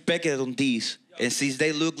get respected on these. And since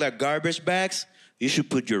they look like garbage bags, you should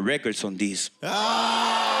put your records on these.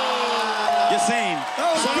 Just saying.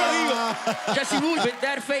 Jesse Woo, with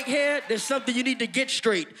that fake hair, there's something you need to get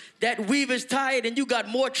straight. That weave is tired and you got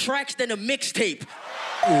more tracks than a mixtape.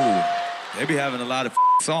 Ooh, they be having a lot of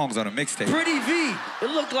songs on a mixtape. Pretty V,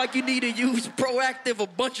 it looked like you need to use Proactive a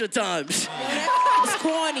bunch of times. It's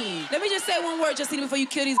corny. Let me just say one word, Justine, before you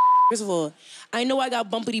kill these. First of all, I know I got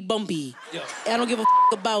bumpity-bumpy. I don't give a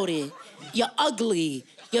about it. You're ugly.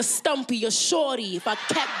 You're stumpy. You're shorty. If I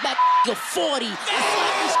cap back, you're 40. I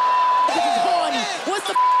slap this horny. What's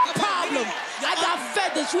the problem? I got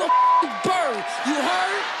feathers. You a bird. You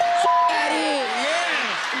heard? Out here.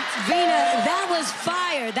 Vina, that was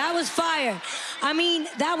fire. That was fire. I mean,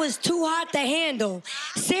 that was too hot to handle.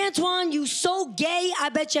 Santuan, you so gay, I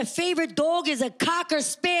bet your favorite dog is a Cocker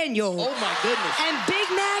Spaniel. Oh, my goodness. And Big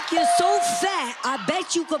Mac, you're so fat, I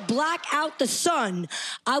bet you could block out the sun.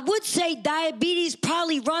 I would say diabetes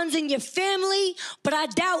probably runs in your family, but I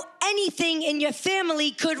doubt anything in your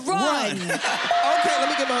family could run. Okay, let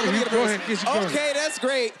me get my Go ahead, Okay, that's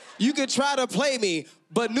great. You can try to play me,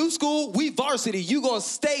 but new school, we varsity. You gonna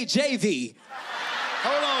stay JV.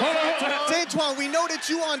 Hold on. Santuan, we know that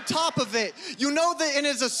you on top of it. You know that in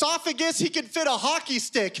his esophagus, he could fit a hockey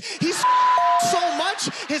stick. He's so much,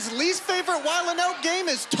 his least favorite WildNOut game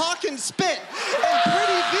is talk and spit. And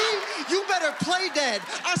Pretty V, you better play dead.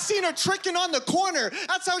 I seen her tricking on the corner.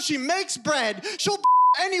 That's how she makes bread. She'll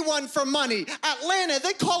anyone for money. Atlanta,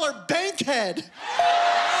 they call her Bankhead. Oh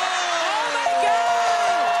my God!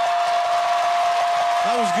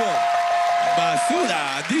 That was good.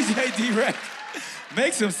 Basura, DJ D-Rex.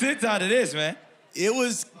 Make some sense out of this, man. It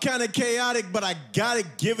was kind of chaotic, but I gotta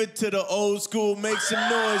give it to the old school. Make some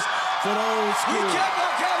noise for the old school. We kept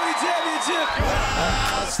our comedy championship.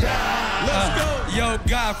 Let's go. Yo,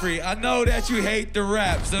 Godfrey, I know that you hate the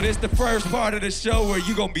rap, so this the first part of the show where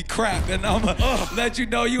you gonna be crap, and I'ma let you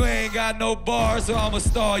know you ain't got no bars, so I'ma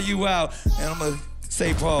stall you out, and I'ma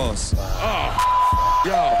say pause.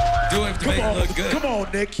 Yo, do it to make it look good. Come on,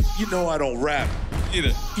 Nick. You know I don't rap.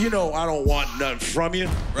 Either. You know I don't want nothing from you.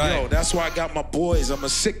 Right. Yo, that's why I got my boys. I'm gonna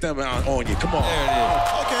sick them out on you. Come on. There it is.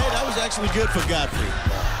 Okay, that was actually good for Godfrey.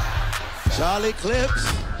 Charlie Clips.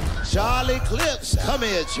 Charlie Clips. Come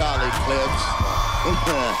here, Charlie Clips.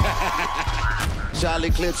 Charlie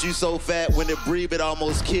Clips, you so fat, when it breathe, it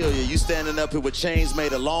almost kill you. You standing up here with chains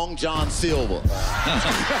made of Long John Silver.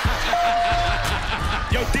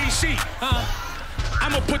 Yo, DC.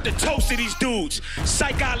 I'ma put the toast to these dudes.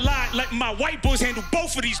 Psych, I lied, let my white boys handle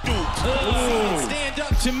both of these dudes. Stand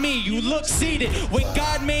up to me, you look seated. When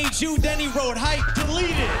God made you, then he wrote hype,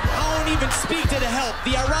 deleted. I don't even speak to the help.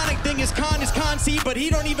 The ironic thing is Con C, but he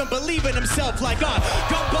don't even believe in himself. Like, gun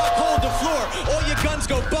buck, hold the floor. All your guns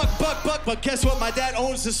go buck, buck, buck. But guess what? My dad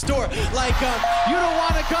owns the store. Like, you don't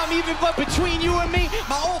wanna come even, but between you and me,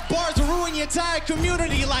 my old bars will ruin your entire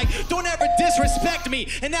community. Like, don't ever disrespect me.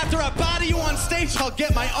 And after I body you on stage, I'll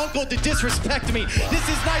get my uncle to disrespect me. This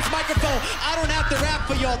is nice microphone. I don't have to rap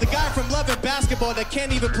for y'all. The guy from Love and Basketball that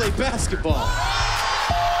can't even play basketball.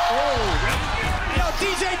 Oh. Yo,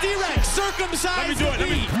 DJ D-Rex, circumcised. Let me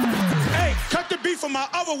do it. Hey, cut the beef from my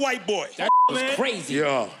other white boy. That was crazy.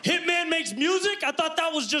 Yeah. Hitman makes music? I thought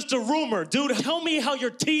that was just a rumor. Dude, tell me how your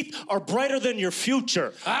teeth are brighter than your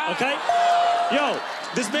future, okay? Yo,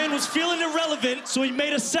 this man was feeling irrelevant, so he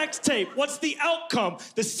made a sex tape. What's the outcome?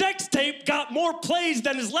 The sex tape got more plays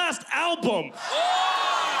than his last album.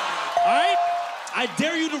 All right? I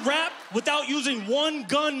dare you to rap without using one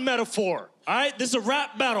gun metaphor. All right, this is a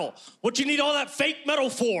rap battle. What you need all that fake metal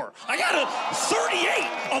for? I got a 38,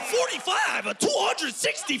 a 45, a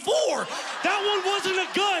 264. That one wasn't a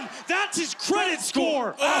gun. That's his credit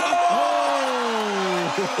score.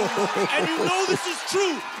 And you know this is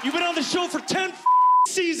true. You've been on the show for 10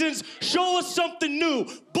 seasons. Show us something new.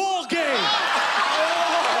 Ball game.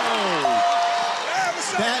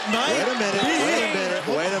 That night.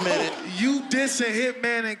 Wait a minute. You dissing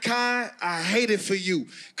Hitman and Kai, I hate it for you.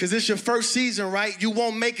 Cause it's your first season, right? You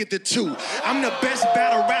won't make it to 2. I'm the best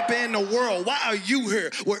battle rapper in the world. Why are you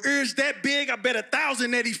here? With ears that big, I bet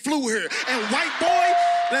 1,000 that he flew here. And white boy,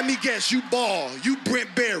 let me guess, you Ball, you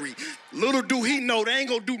Brent Berry. Little do he know they ain't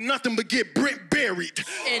gonna do nothing but get Brent buried.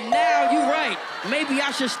 And now you right. Maybe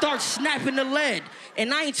I should start snapping the lead.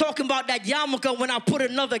 And I ain't talking about that yarmulke when I put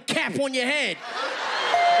another cap on your head.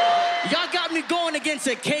 Y'all got me going against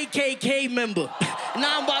a KKK member.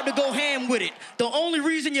 Now I'm about to go ham with it. The only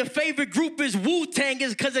reason your favorite group is Wu-Tang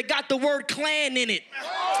is because it got the word clan in it.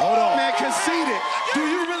 Hold on. Man, conceited. Do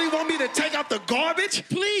you really want me to take out the garbage?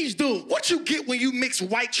 Please do. What you get when you mix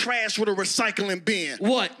white trash with a recycling bin?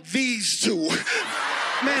 What? These two.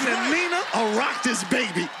 Man, the Nina will rock this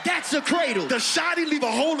baby. That's a cradle. The shotty leave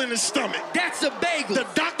a hole in his stomach. That's a bagel. The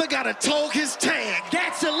doctor gotta tug his tag.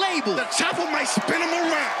 That's a label. The chopper might spin him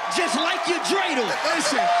around. Just like your dreidel.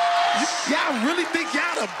 Listen, y'all really think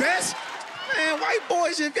y'all the best? Man, white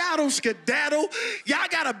boys, if y'all don't skedaddle, y'all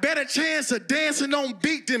got a better chance of dancing on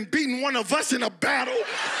beat than beating one of us in a battle.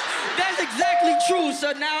 That's exactly true.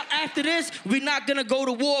 So now after this, we're not gonna go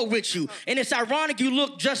to war with you. And it's ironic you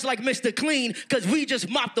look just like Mr. Clean, because we just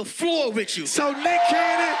mopped the floor with you. So Nick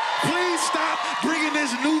Cannon, please stop bringing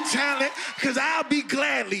this new talent, because I'll be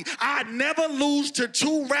gladly. I'd never lose to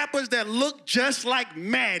 2 rappers that look just like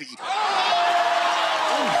Maddie.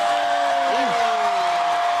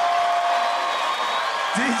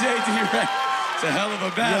 DJ D-Rex, it's a hell of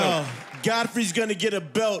a battle. Yo, Godfrey's gonna get a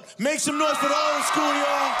belt. Make some noise for the old school,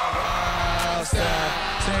 y'all. Wildstyle,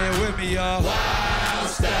 say it with me, y'all.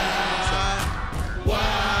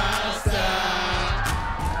 Wildstyle,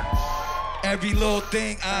 every little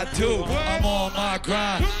thing I do, I'm on my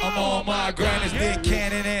grind. I'm on my grind. It's Nick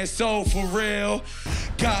Cannon and Soul for real.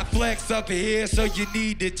 Got flex up here, so you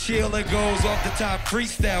need to chill. It goes off the top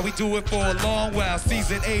freestyle. We do it for a long while.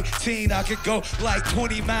 Season 18, I could go like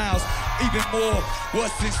 20 miles, even more.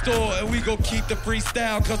 What's in store? And we gon' keep the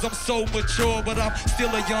freestyle, cause I'm so mature, but I'm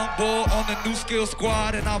still a young boy on the new skill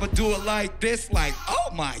squad, and I'ma do it like this, like,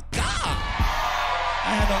 oh my God.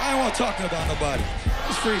 I don't want to talk about nobody.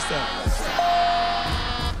 It's freestyle.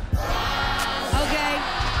 Okay,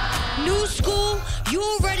 new school, you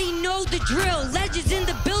already know the drill. Legends in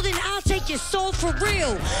the building, I'll take your soul for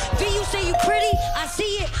real. V, you say you pretty, I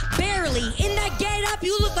see it barely. In that get up,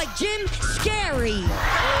 you look like Jim Scary.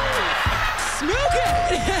 Smoke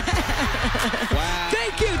it! Wow.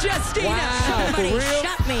 Thank you, Justina. Wow, Somebody for real?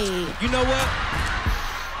 shot me. You know what?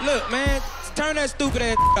 Look, man, turn that stupid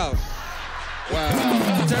ass off. Wow.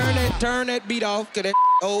 Turn that beat off, cause that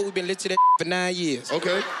old, we've been listening to that for 9 years.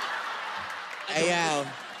 Okay. Hey, yo.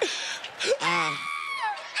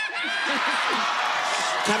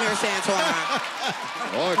 Come here, Santoine.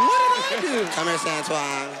 What did I do? Come here,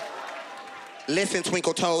 Santoine. Listen,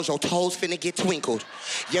 Twinkle Toes, your toes finna get twinkled.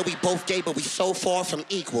 Yeah, we both gay, but we so far from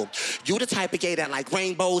equal. You the type of gay that like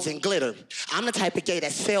rainbows and glitter. I'm the type of gay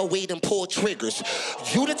that sell weed and pull triggers.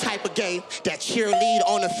 You the type of gay that cheerlead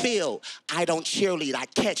on the field. I don't cheerlead, I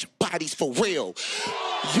catch bodies for real.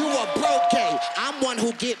 You a broke gay, I'm one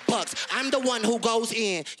who get bucks. I'm the one who goes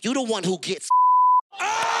in, you the one who gets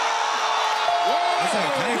That's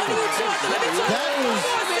how painful.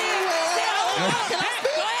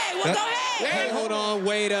 Hey, hold on,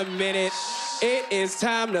 wait a minute. It is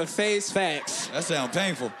time to face facts. That sounds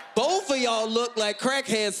painful. Both of y'all look like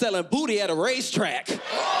crackheads selling booty at a racetrack. Sorry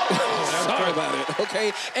about it,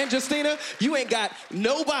 okay? And Justina, you ain't got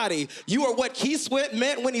nobody. You are what Keith Sweat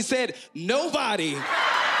meant when he said nobody.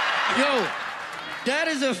 Yo, that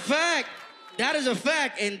is a fact. That is a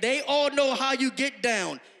fact, and they all know how you get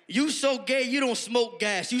down. You so gay, you don't smoke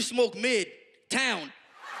gas. You smoke mid-town.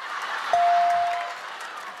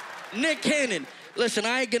 Nick Cannon, listen,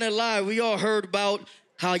 I ain't gonna lie. We all heard about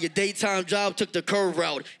how your daytime job took the curve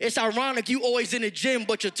route. It's ironic you always in the gym,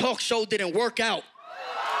 but your talk show didn't work out.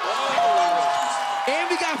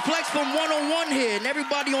 we got Flex from one-on-one here, and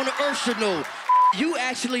everybody on the earth should know. You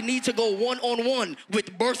actually need to go one-on-one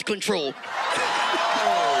with birth control.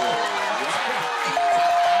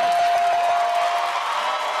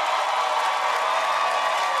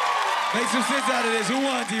 Make some sense out of this. Who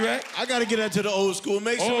won, D-Rec? I gotta get that to the old school.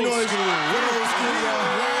 Make some noise. What old school, y'all?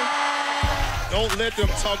 Don't let them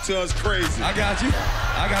talk to us crazy. I got you.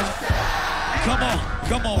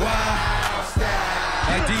 Come on, Wild.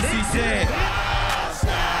 Like DC said.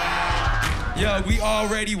 Yo, we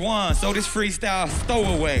already won, so this freestyle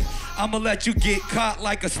stowaway. I'ma let you get caught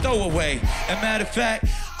like a stowaway. And matter of fact,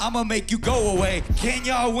 I'ma make you go away. Can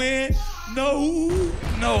y'all win? No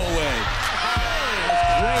way.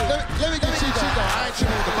 Let me get Chico. I ain't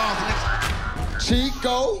chilling with the boss.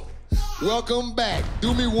 Chico, welcome back.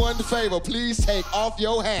 Do me one favor. Please take off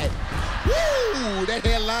your hat. Woo! That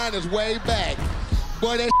headline is way back.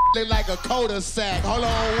 Boy, that look like a cul-de-sac. Hold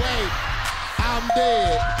on, wait. I'm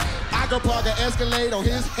dead. I could park an Escalade on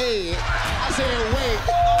his head. I said, wait.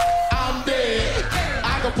 I'm dead.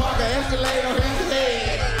 I could park an Escalade on his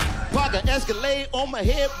head. Park an Escalade on my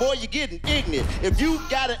head, boy, you're getting ignorant. If you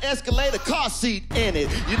got an Escalade, a car seat in it,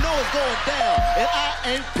 you know it's going down, and I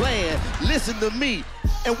ain't playing. Listen to me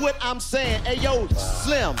and what I'm saying. Hey, yo,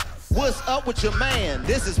 Slim, what's up with your man?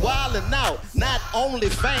 This is WildNOut, not only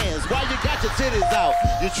fans. Why you got your titties out?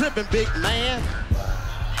 You tripping, big man.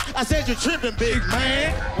 I said you're tripping, big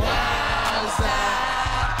man.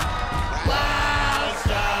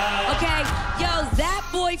 Okay, yo, that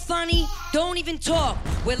boy funny, don't even talk.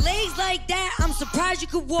 With legs like that, I'm surprised you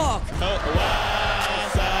could walk.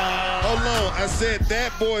 Hold on, I said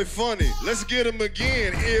that boy funny. Let's get him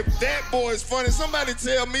again. If that boy's funny, somebody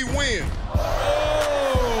tell me when.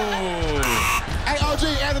 Hey, OG,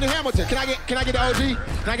 Anthony Hamilton. Can I get the OG?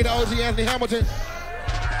 Can I get the OG, Anthony Hamilton?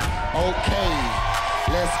 Okay,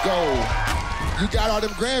 let's go. You got all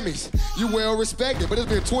them Grammys. You well respected, but it's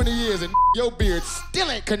been 20 years and your beard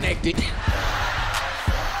still ain't connected.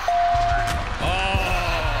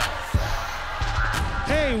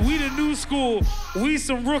 Hey, we the new school. We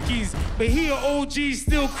some rookies, but he an OG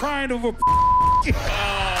still crying over.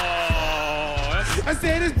 I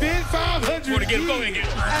said it's been 500 years.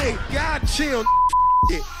 Hey, y'all chill.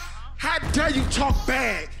 How dare you talk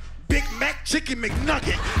bad? Big Mac Chicken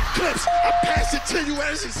McNugget. Clips, I pass it to you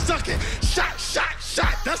as you suck it. Shot.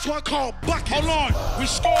 That's what I call bucket. Hold on. We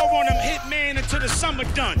score on them hitman until the summer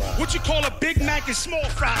done. What you call a Big Mac and small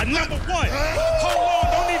fry, number one. Hold on,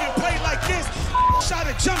 don't even play like this. Shot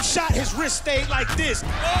a jump shot, his wrist stayed like this.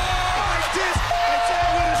 Like this,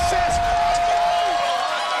 with a chest.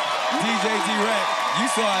 DJ D-Rec, you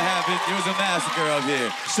saw it happen. It was a massacre up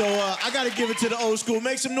here. So I gotta give it to the old school.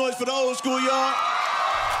 Make some noise for the old school, y'all.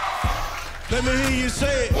 Let me hear you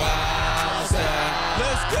say it. Wildstyle.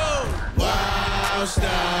 Let's go.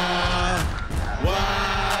 Wildstyle.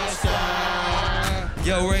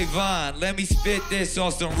 Yo, Ray Vaughn, let me spit this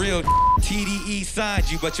on some real TDE signed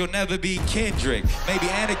you, but you'll never be Kendrick. Maybe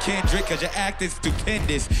Anna Kendrick, cause your act is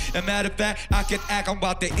stupendous. And matter of fact, I can act, I'm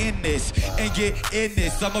about to end this and get in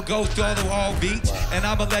this. I'ma go to all the Long Beach, and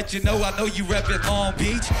I'ma let you know I know you reppin' Long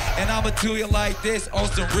Beach. And I'ma do you like this on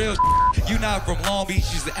some real you not from Long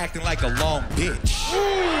Beach, you's acting like a long bitch.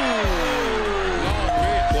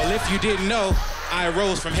 Well, if you didn't know, I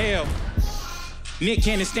arose from hell. Nick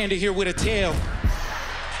Cannon standing here with a tail.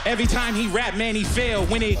 Every time he rap, man, he fail.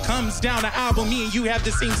 When it comes down to album, me and you have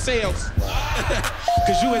the same sales.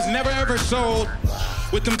 Cause you has never ever sold.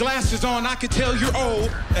 With them glasses on, I could tell you're old.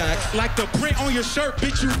 Like the print on your shirt,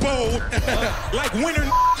 bitch, you bold. Like winter,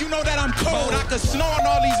 you know that I'm cold. I could snow on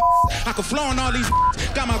all these, I could flow on all these.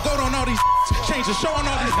 Got my goat on all these, change the show on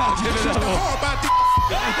all these. Just the whole about these.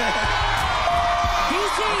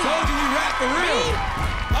 I told you rap for real.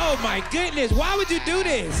 Oh my goodness, why would you do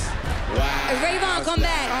this? Wow. Rayvon, come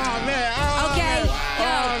back. Oh, man. Okay.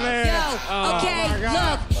 Okay,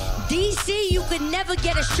 look. DC, you could never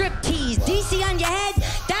get a strip tease. DC on your head,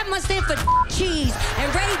 that must stand for cheese.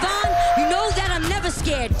 And Rayvon, you know that I'm never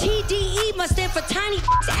scared. TDE must stand for tiny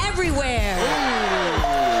everywhere. Ooh.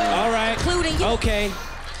 All right. Including you. Okay.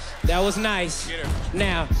 That was nice. Get her.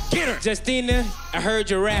 Now, get her. Justina, I heard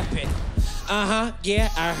you rapping. Yeah,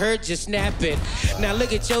 I heard you snapping. Now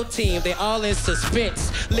look at your team, they all in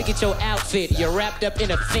suspense. Look at your outfit, you're wrapped up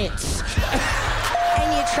in a fence.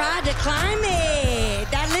 And you tried to climb it.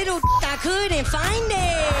 That little I couldn't find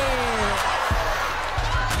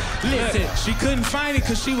it. Listen, she couldn't find it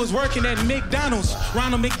because she was working at McDonald's.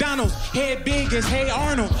 Ronald McDonald's, head big as Hey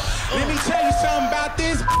Arnold. Let me tell you something about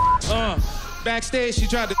this. Backstage, she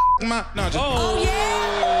tried to my... No, just... Oh,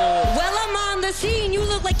 yeah? Well, I'm on the the scene. You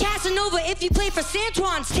look like Casanova if you played for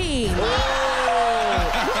Santuan's team. That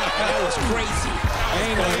was crazy. I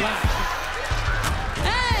ain't gonna lie.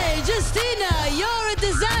 Hey, Justina, you're a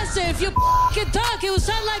disaster. If you can talk, it will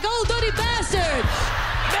sound like old dirty bastard.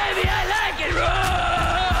 Baby, I like it raw.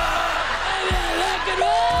 Baby, I like it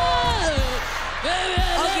raw. Baby,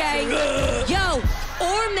 I like it raw. Yo,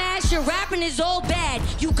 or mash, your rapping is all bad.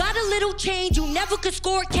 You got a little change, you never could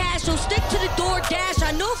score cash, so stick to the DoorDash.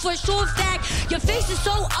 I know for a sure fact, your face is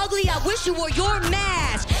so ugly, I wish you wore your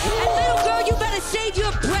mask. And little girl, you better save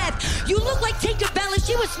your breath. You look like Tinkerbell and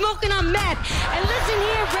she was smoking on meth. And listen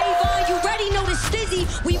here, Rayvon, you already know the stizzy.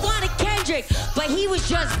 We wanted Kendrick, but he was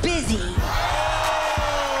just busy.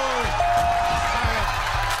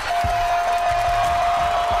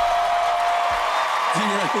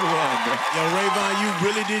 Yo, Rayvon, you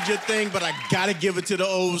really did your thing, but I gotta give it to the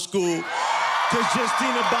old school. Cause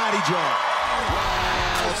Justina body drop.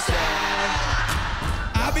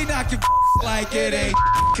 I be knocking like it ain't,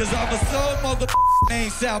 cause I'm a soul mother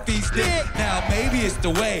named Southeast Dick. Now maybe it's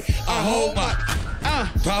the way I hold my,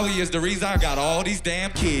 probably is the reason I got all these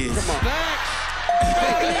damn kids. Come on.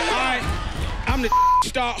 Alright, I'm the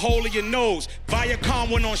start holding your nose. Viacom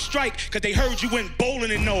went on strike cause they heard you went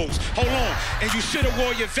bowling in nose. Hold on, and you should've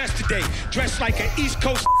wore your vest today. Dressed like an East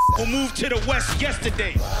Coast who moved to the West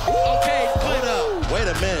yesterday. Okay, hold up. Wait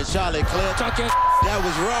a minute, Charlie Clip. That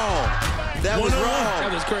was wrong. That was wrong.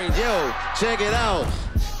 That was crazy. Yo, check it out.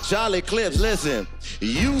 Charlie Clips, listen.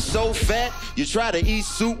 You so fat, you try to eat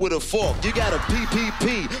soup with a fork. You got a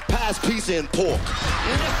PPP, pies, pizza, and pork.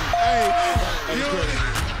 Hey,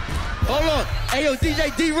 hold on. Hey, yo,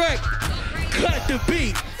 DJ D-Rec, cut the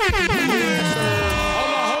beat.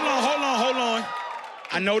 Hold on.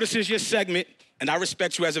 I know this is your segment, and I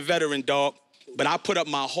respect you as a veteran, dog, but I put up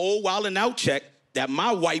my whole WildNOut check that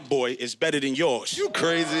my white boy is better than yours. You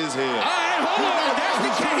crazy as hell. All right, hold on. That's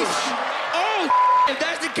the case. Oh, if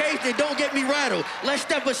that's the case, then don't get me rattled. Let's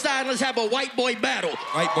step aside and let's have a white boy battle.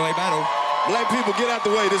 White boy battle. Black people, get out the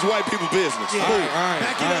way. This white people business. Yeah. All right.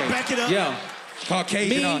 Back it up. Yeah.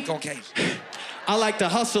 Caucasian on Caucasian. I like to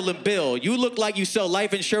hustle and build. You look like you sell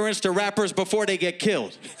life insurance to rappers before they get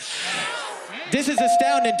killed. This is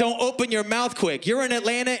astounding. Don't open your mouth quick. You're in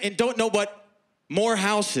Atlanta and don't know what more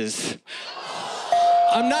houses.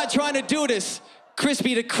 I'm not trying to do this.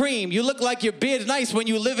 Crispy to cream. You look like your beard's nice when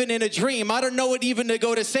you living in a dream. I don't know what even to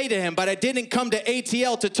go to say to him, but I didn't come to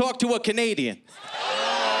ATL to talk to a Canadian.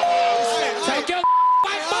 Take your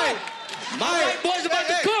white boy. My white boy's about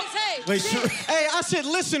to cook. Hey, I said,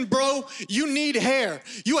 listen, bro, you need hair.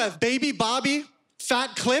 You have Baby Bobby,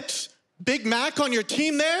 Fat Clips, Big Mac on your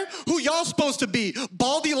team there? Who y'all supposed to be?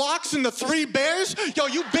 Baldy Locks and the Three Bears? Yo,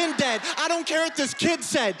 you been dead. I don't care what this kid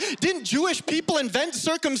said. Didn't Jewish people invent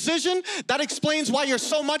circumcision? That explains why you're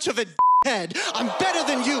so much of a head. I'm better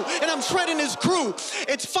than you, and I'm shredding his crew.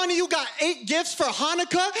 It's funny you got 8 gifts for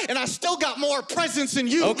Hanukkah, and I still got more presents than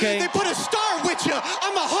you. Okay. They put a star with you.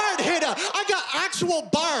 I'm a hard hitter. I got actual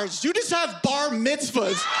bars. You just have bar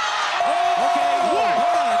mitzvahs. Okay, what?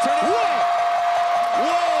 Hold on, turn it around.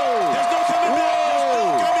 Whoa! There's no coming back. There's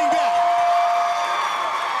no coming back.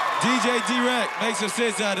 DJ D-Rec, make some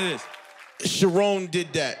sense out of this. Sharon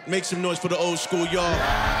did that. Make some noise for the old school, y'all.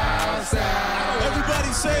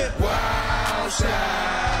 Everybody say it.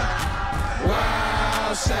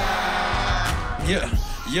 Yeah.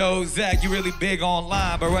 Yo, Zach, you really big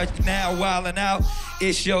online, but right now, WildNOut,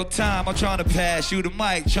 it's your time. I'm trying to pass you the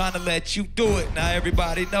mic, trying to let you do it. Now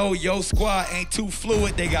everybody know your squad ain't too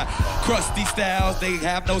fluid. They got crusty styles, they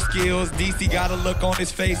have no skills. DC got a look on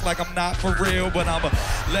his face like I'm not for real, but I'ma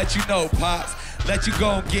let you know, Pops. Let you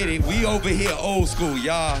go and get it. We over here old school,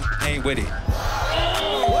 y'all ain't with it.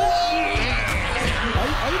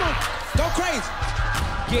 Go crazy.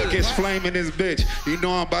 Look, it's flame in this bitch. You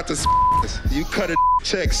know I'm about to this. You cut a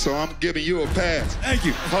check, so I'm giving you a pass. Thank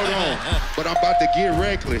you. Hold on. But I'm about to get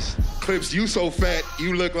reckless. Clips, you so fat,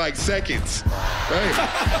 you look like seconds. Hey,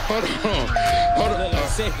 hold on.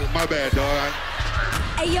 My bad, dog.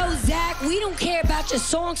 Hey, yo, Zach, we don't care about your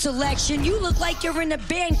song selection. You look like you're in a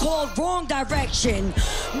band called Wrong Direction.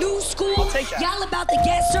 New school, y'all about to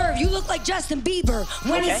get served. You look like Justin Bieber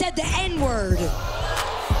when he said the N-word.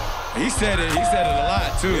 He said it a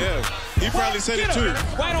lot, too. Yeah, he probably said it, too.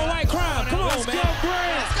 White on white crime, come on, man.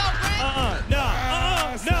 Let's go, Brent.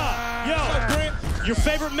 Yo, your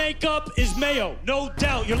favorite makeup is mayo, no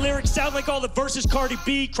doubt. Your lyrics sound like all the verses Cardi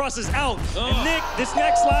B crosses out. And Nick, this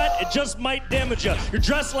next line, it just might damage you. You're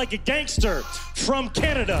dressed like a gangster from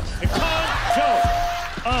Canada. And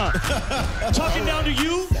Talking down to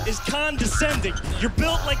you is condescending. You're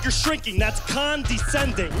built like you're shrinking. That's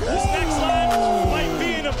condescending. This next line might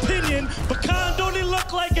be an opinion, but Con, don't he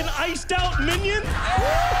look like an iced out minion?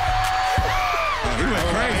 He went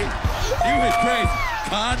crazy. He went crazy.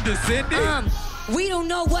 Condescending? We don't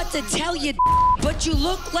know what to tell you, but you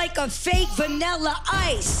look like a fake vanilla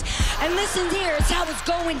ice. And listen here, it's how it's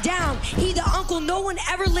going down. He the uncle no one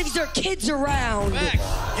ever leaves their kids around.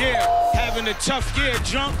 Yeah, having a tough year,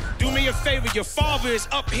 drunk. Do me a favor, your father is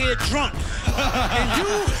up here drunk. And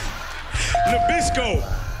you, Nabisco,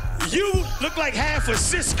 you look like half a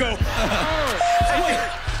Cisco.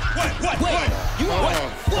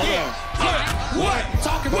 What?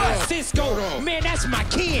 Talking about Cisco, man, that's my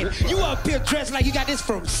kid. You up here dressed like you got this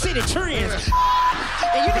from City Trends.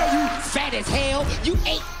 And you know you fat as hell. You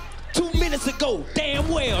ate 2 minutes ago, damn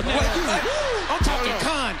well. Now, I'm talking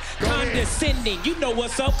Con, condescending. You know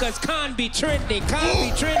what's up, cause Con be trending.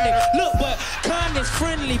 Look, but Con is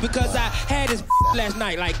friendly because I had his last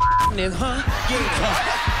night, like this, huh?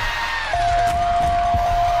 Yeah.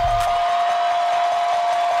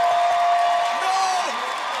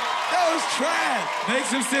 Trash. Make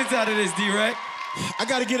some sense out of this, D-Rec. I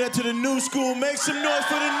gotta get up to the new school. Make some noise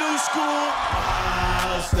for the new school.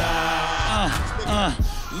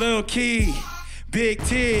 Wildstyle. Lil Key, Big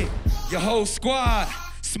Tig, your whole squad,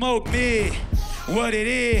 Smoke Mid. What it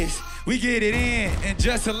is, we get it in. And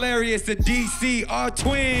just hilarious, the DC are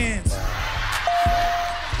twins.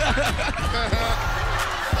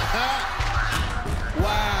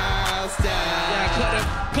 Wildstyle.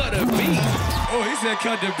 Yeah, cut a beat. Oh, he said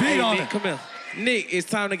cut the beat on Nick, it. come here. Nick, it's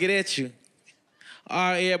time to get at you.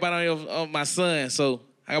 All right, everybody on my son, so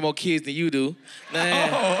I got more kids than you do. Okay,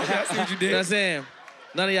 I see what you did. You know what I'm saying?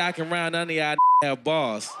 None of y'all can rhyme, none of y'all have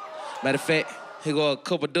balls. Matter of fact, here go a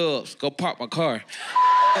couple dubs. Go park my car.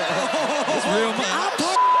 That's real money.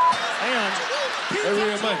 Hang on. That's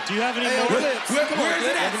real money. Do you have any more? Where is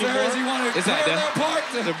it at, sir? Is he want to It's out there. park?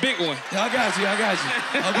 It's a big one. I got you.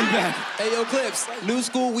 I'll be back. Hey, yo, Clips, new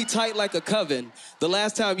school, we tight like a coven. The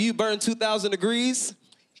last time you burned 2,000 degrees,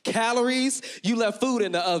 calories, you left food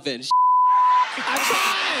in the oven. I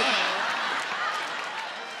tried.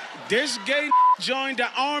 This gay joined the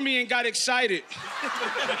army and got excited.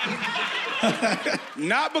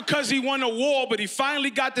 Not because he won a war, but he finally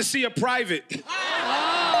got to see a private. Okay,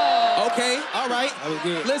 all right. That was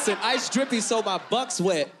good. Listen, ice drippy so my buck's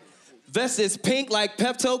wet. Vest is pink like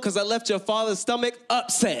Pepto because I left your father's stomach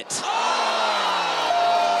upset.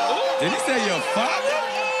 Did he say your father?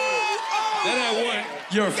 That ain't one.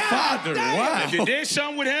 Your father, wow. If you did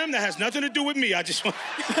something with him, that has nothing to do with me. I just want...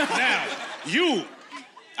 Now, you,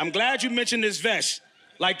 I'm glad you mentioned this vest.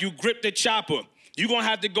 Like you gripped the chopper. You're gonna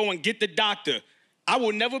have to go and get the doctor. I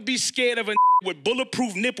will never be scared of a with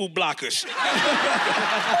bulletproof nipple blockers.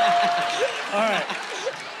 All right,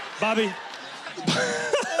 Bobby.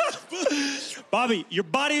 Bobby, your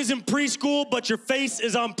body is in preschool, but your face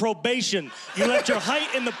is on probation. You left your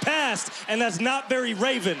height in the past, and that's not very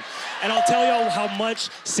Raven. And I'll tell y'all how much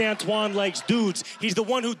Santuan likes dudes. He's the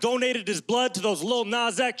one who donated his blood to those Lil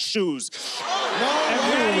Nas X shoes. Time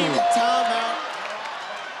out.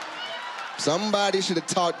 Somebody should have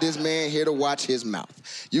taught this man here to watch his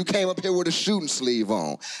mouth. You came up here with a shooting sleeve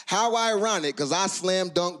on. How ironic, because I slam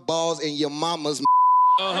dunk balls in your mama's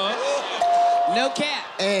No cap.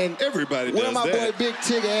 And everybody where does my that. boy Big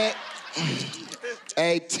Tigger at?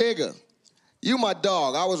 Hey, Tigger, you my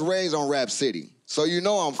dog. I was raised on Rap City, so you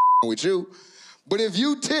know I'm with you. But if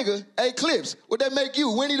you Tigger, hey, Clips, would that make you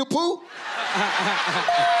Winnie the Pooh?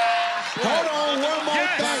 Hold on, one more thing.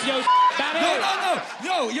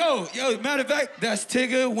 Yo, matter of fact, that's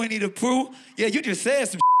Tigger, Winnie the Pooh. Yeah, you just said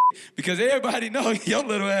some because everybody know your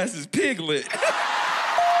little ass is Piglet.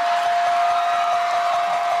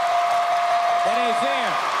 That ain't fair.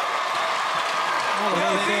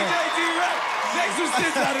 DJ D-Rec, make some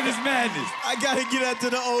sense out of this madness. I gotta get out to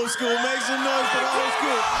the old school. Make some noise for the old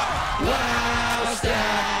school.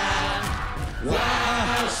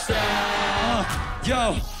 Wildstyle.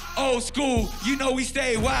 Yo, old school, you know we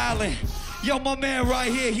stay wildin'. Yo, my man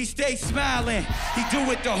right here, he stay smiling. He do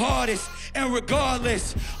it the hardest, and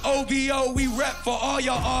regardless, OVO, we rep for all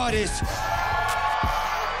your artists.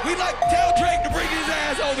 We like tell Drake to bring his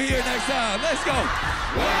ass over here next time. Let's go.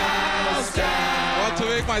 Wildstyle. I want to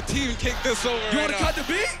make my team kick this over. You wanna cut the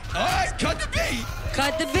beat? All right, cut the beat.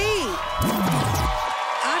 Cut the beat.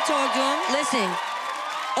 I told you, listen,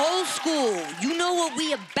 Old school, you know what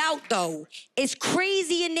we about though. It's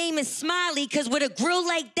crazy your name is Smiley, cause with a grill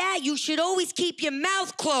like that, you should always keep your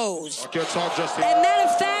mouth closed. Okay, talk, Justin. And matter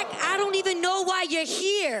of fact, I don't even know why you're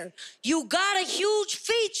here. You got a huge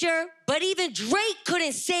feature, but even Drake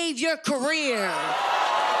couldn't save your career.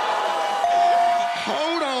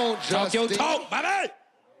 Hold on, Justin. Talk your talk, baby.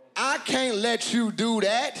 I can't let you do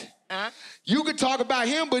that. You can talk about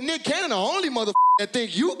him, but Nick Cannon the only motherfucker that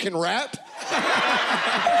think you can rap.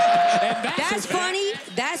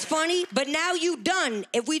 That's funny, but now you done.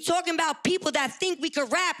 If we talking about people that think we could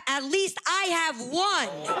rap, at least I have one.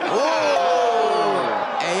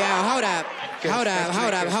 Whoa. Hey, yo, hold up.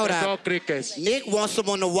 Nick wants some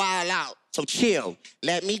on the WildNOut. So chill,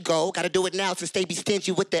 let me go. Gotta do it now since they be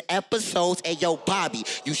stingy with the episodes. Hey, yo, Bobby,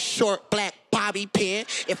 you short black bobby pin.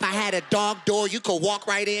 If I had a dog door, you could walk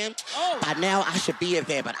right in. By now, I should be in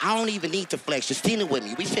there, but I don't even need to flex. Just standing with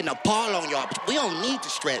me. We finna ball on y'all, but we don't need to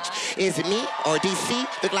stretch. Is it me or DC?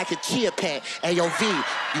 Look like a chia pet. Hey, yo, V,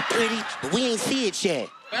 you pretty, but we ain't see it yet.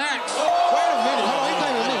 Facts. Wait a minute, hold on, you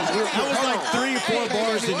playing with me. That was like 3 or 4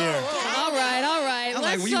 bars in there. All right.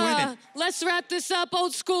 Let's wrap this up.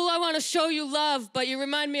 Old school, I want to show you love, but you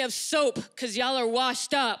remind me of soap, because y'all are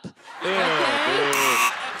washed up.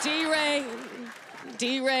 Okay?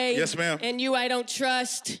 D-Ray. Yes, ma'am. And you I don't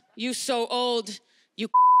trust. You so old, you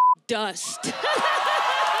dust. That's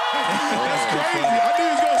crazy. I knew he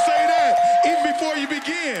was going to say that even before you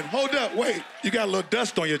begin. Hold up, wait. You got a little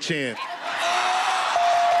dust on your chin.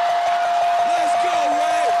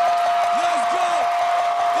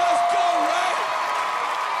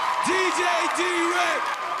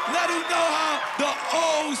 Let him know how the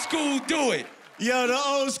old school do it. Yo, the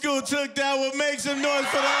old school took that one. Make some noise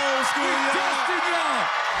for the old school, y'all.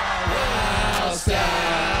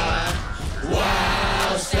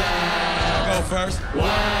 Wildstyle. I'll go first.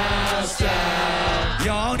 Wildstyle.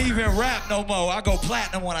 Yo, I don't even rap no more. I go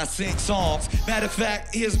platinum when I sing songs. Matter of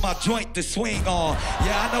fact, here's my joint to swing on.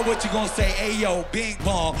 Yeah, I know what you're gonna say, ayo, bing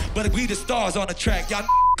bong. But we the stars on the track. Y'all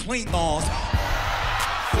Klingons.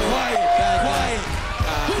 Quiet.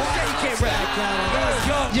 Who say you can't rap?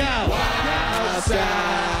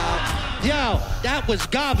 Yo, that was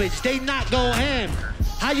garbage. They not go ham.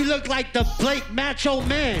 How you look like the Blake macho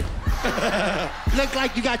man? Look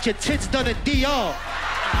like you got your tits done at Dior.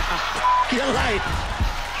 Your life.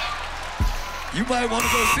 You might want to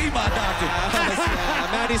go see my doctor.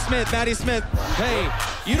 Maddie Smith. Hey,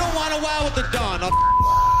 you don't want to wow with the Dawn.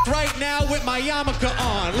 Right now with my yarmulke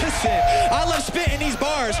on. Listen, I love spitting these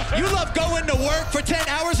bars. You love going to work for 10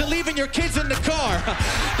 hours and leaving your kids in the car.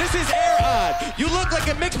 This is Air Odd. You look like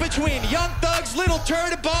a mix between Young Thug's Little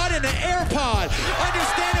Turd-a-bod and an AirPod.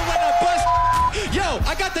 Understanding when I bust. Yo,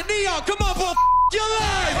 I got the neon. Come on, bull. You're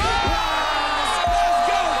live.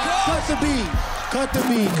 Cut the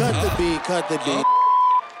beat.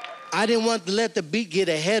 I didn't want to let the beat get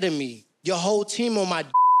ahead of me. Your whole team on my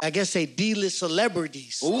I guess they D-list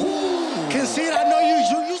celebrities. Ooh. Concede, I know you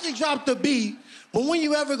usually drop the beat, but when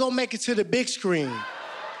you ever gonna make it to the big screen?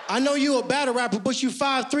 I know you a battle rapper, but you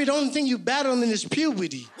 5'3". The only thing you battling is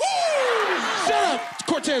puberty. Woo! Shut up.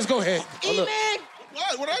 Cortez, go ahead. Man.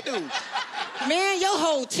 What'd I do? Man, your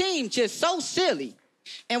whole team just so silly.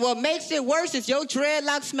 And what makes it worse is your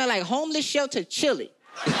dreadlocks smell like homeless shelter chili.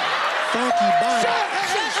 Funky Bonnie.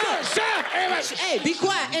 Shut up! Hey, be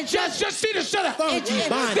quiet. And Justina, shut up. And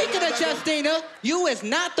speaking of Justina, you is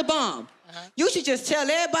not the bomb. You should just tell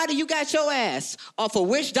everybody you got your ass off of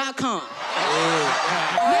wish.com. Wait.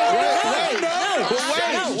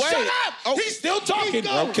 Shut up! Oh, he's still talking.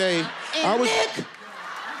 Okay. And Nick,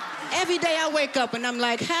 every day I wake up and I'm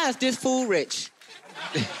like, how's this fool rich?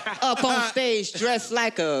 Up on stage dressed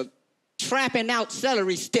like a trapping out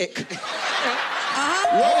celery stick. Nick,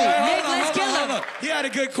 let's kill him. He had a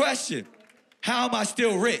good question. How am I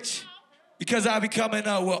still rich? Because I be coming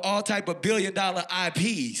up with all type of billion-dollar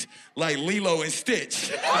IPs like Lilo and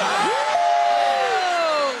Stitch. Lose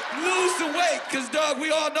some weight, because, dog,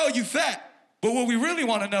 we all know you fat. But what we really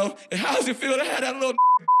want to know is how does it feel to have that little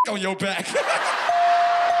on your back? DJ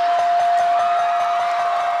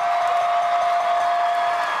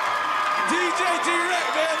T-Rex,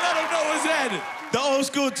 man, let him know what's happening. The old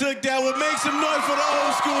school took that one. Make some noise for the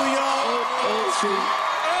old school, y'all. Old school.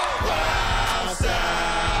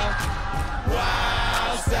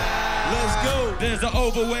 Let's go. There's an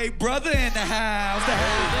overweight brother in the house.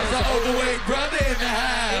 There's an overweight brother in the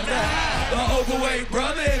house. An overweight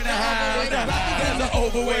brother in the house. There's an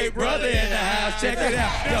overweight brother in the house. Check it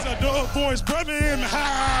out. There's a dog-voiced brother in the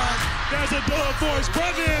house. There's a dog-voiced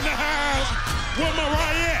brother in the house. Where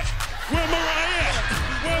Mariah at? Where Mariah at?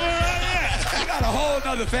 Where Mariah at? You got a whole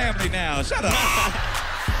nother family now. Shut up.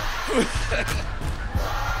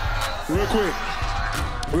 Real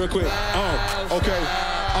quick. Okay.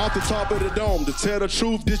 Off the top of the dome, to tell the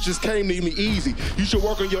truth, this just came to me easy. You should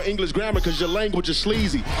work on your English grammar because your language is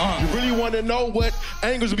sleazy. You really want to know what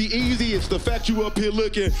angles be easy? It's the fact you up here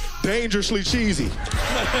looking dangerously cheesy.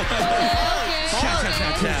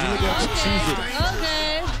 Okay.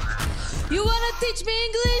 You wanna teach me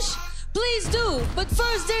English? Please do. But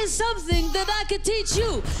first, there's something that I can teach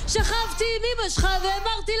you. שכבתי עם אמא שלך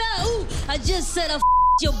ואמרתי לה, I just said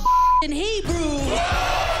your in Hebrew.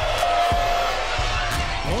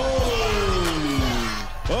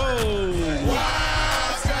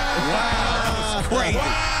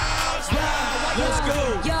 Let's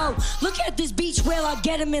go. Yo, look at this beach whale, I'll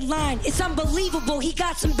get him in line. It's unbelievable, he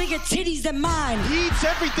got some bigger titties than mine. He eats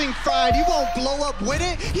everything fried, he won't blow up with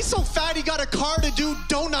it. He's so fat he got a car to do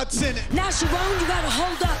donuts in it. Now Sharon, you gotta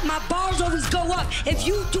hold up, my bars always go up. If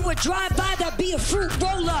you do a drive-by, that'd be a fruit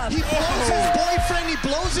roll-up. He blows his boyfriend, he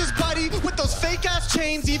blows his buddy. With those fake-ass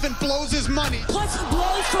chains, he even blows his money. Plus he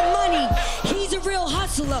blows for money, he's a real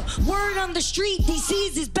hustler. Word on the street,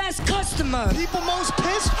 DC's his best customer. People most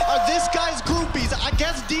pissed are this guy's groupies. I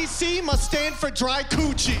guess DC must stand for dry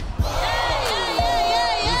coochie.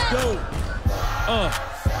 Let's go.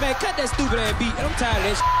 Man, cut that stupid ass beat. I'm tired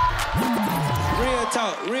of that.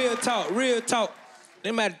 Real talk.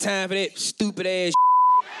 Ain't about time for that stupid ass.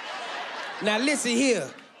 Now listen here.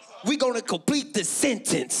 We gonna complete the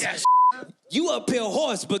sentence. Yes. You up here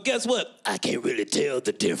horse, but guess what? I can't really tell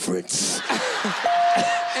the difference.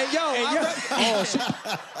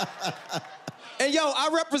 And yo, I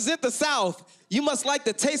represent the South. You must like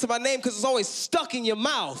the taste of my name because it's always stuck in your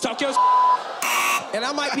mouth. Talk your And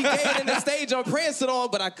I might be gay in the stage I'm prancing on,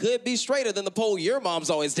 but I could be straighter than the pole your mom's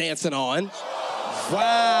always dancing on.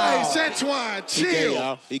 Wow. Hey, Santuan, chill. He gay,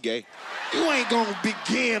 y'all. He gay. You ain't gonna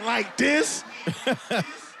begin like this.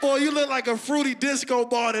 Boy, you look like a fruity disco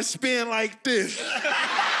ball that spin like this.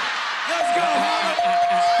 Let's go,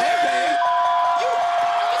 Hey, man.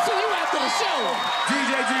 I'll see you after the show.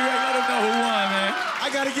 DJ G-Rex, let him know who won, man. I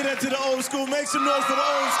gotta get into the old school. Make some noise for the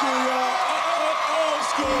old school, y'all. Old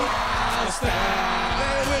school. Wildstyle.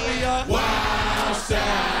 Play with me, y'all.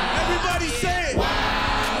 Wildstyle. Everybody say it.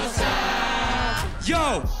 Wildstyle.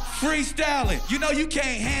 Yo, freestyling. You know you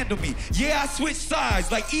can't handle me. Yeah, I switch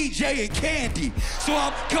sides like EJ and Candy. So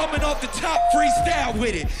I'm coming off the top freestyle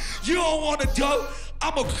with it. You don't want to dope?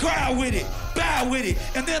 I'ma cry with it, bow with it,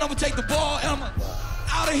 and then I'ma take the ball and I'm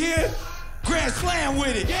out of here, grand slam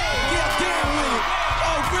with it. Yeah, damn with it.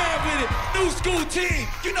 Oh, grand with it. New school team.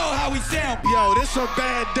 You know how we sound. Yo, this a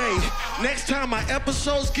bad day. Next time my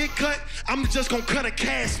episodes get cut, I'm just gonna cut a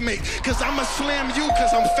castmate. Cause I'ma slam you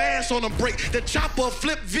cause I'm fast on a break. The chopper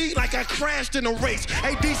flip V like I crashed in a race.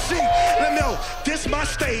 Hey, DC, let me know, this my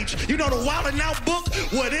stage. You know the WildNOut book?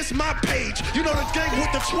 Well, this my page. You know the gang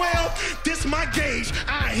with the 12? This my gauge.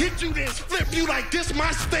 I hit you, then flip you like this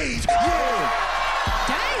my stage. Yeah.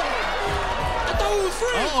 Damn. I thought we was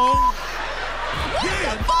friends. What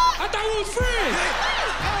the fuck? I thought we was friends.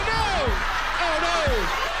 Oh, no.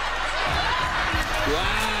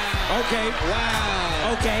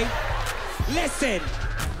 Okay. Listen.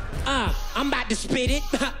 I'm about to spit it.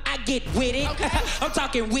 I get with it. Okay. I'm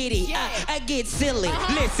talking witty. I get silly.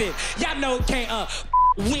 Listen, y'all know can't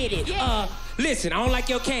with it. Listen, I don't like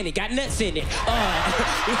your candy. Got nuts in it.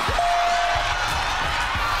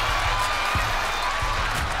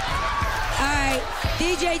 Alright,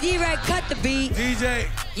 DJ D-Rex, cut the beat. DJ.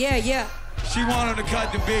 Yeah. She wanted to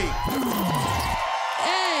cut the beat.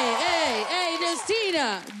 Hey,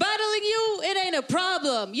 Justina, battling you, it ain't a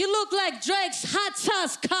problem. You look like Drake's hot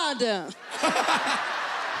sauce condom.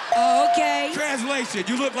 Oh, okay. Translation,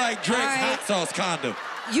 you look like Drake's hot sauce condom.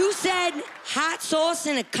 You said hot sauce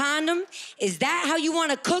in a condom? Is that how you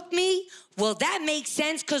want to cook me? Well, that makes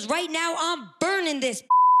sense, because right now I'm burning this.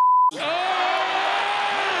 Okay,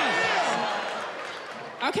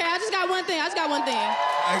 I just got one thing.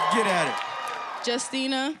 Get at it.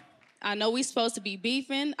 Justina, I know we supposed to be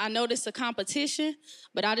beefing. I know this is a competition,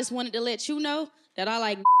 but I just wanted to let you know that I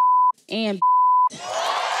like and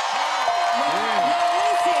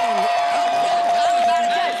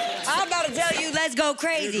I'm about to tell you, let's go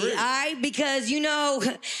crazy, all right? Because, you know,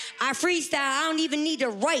 I freestyle, I don't even need to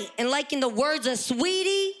write. And like in the words of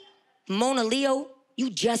Sweetie, Mona Leo, you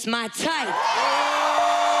just my type.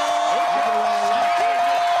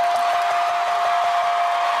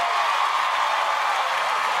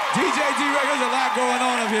 DJ D-Rex, there's a lot going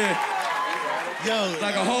on up here. Yo,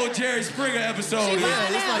 like a whole Jerry Springer episode.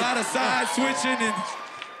 There's a lot of side switching and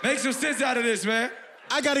make some sense out of this, man.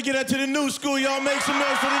 I gotta get out to the new school, y'all. Make some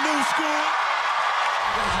noise for the new school.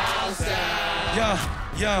 Wildstyle.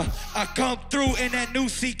 Yo, I come through in that new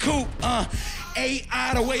C coupe,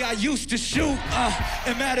 AI the way I used to shoot,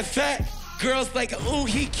 and matter of fact, girls like, ooh,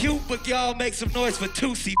 he cute, but y'all make some noise for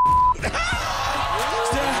 2C.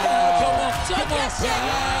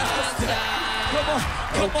 Come on.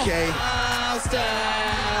 Okay.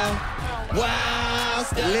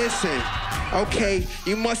 Wildstyle. Listen. Okay,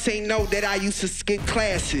 you must ain't know that I used to skip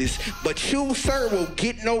classes, but you, sir, will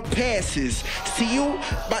get no passes. See, you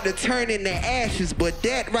about to turn into ashes, but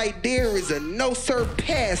that right there is a no, sir,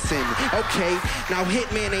 passing. Okay, now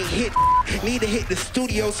Hitman ain't hit. Need to hit the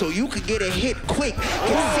studio so you could get a hit quick.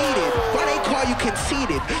 Conceited. Why they call you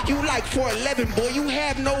conceited? You like 4'11", boy, you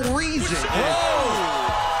have no reason.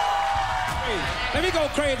 Hey, let me go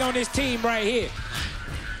crazy on this team right here.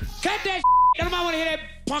 Cut that. Nobody want to hear that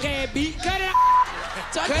punk ass beat. Cut it out.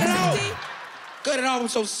 Cut it out. Cut it out. I'm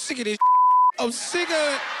so sick of this. I'm sick of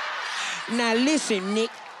it. Now listen, Nick.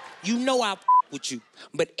 You know I with you,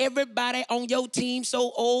 but everybody on your team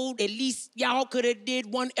so old. At least y'all could have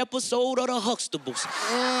did one episode of the Huxtables.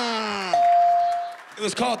 It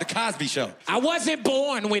was called The Cosby Show. I wasn't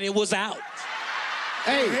born when it was out.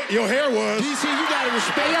 Hey, your hair was. DC, you gotta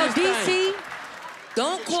respect this thing. DC,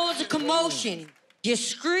 don't cause a commotion. Your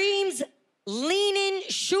screams. Leaning,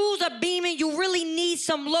 shoes are beaming, you really need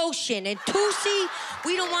some lotion. And 2C,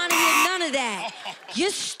 we don't want to hear none of that. Your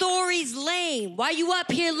story's lame. Why you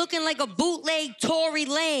up here looking like a bootleg Tory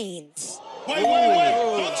Lanez? Wait.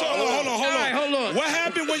 Hold on. All right, hold on. What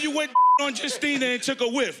happened when you went on Justina and took a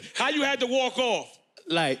whiff? How you had to walk off?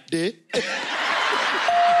 Like this.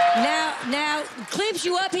 Now, Clips,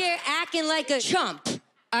 you up here acting like a chump.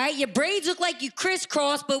 All right, your braids look like you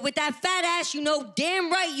crisscross, but with that fat ass, you know damn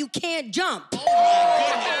right you can't jump.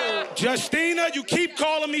 Justina, you keep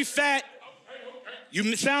calling me fat.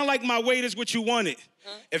 You sound like my weight is what you wanted.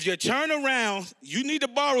 If you turn around, you need to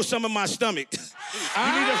borrow some of my stomach.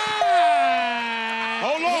 Hold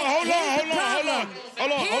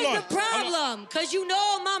on. Here's the problem, because you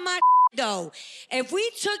know I'm on my though. If we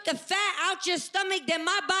took the fat out your stomach, then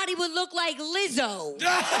my body would look like Lizzo.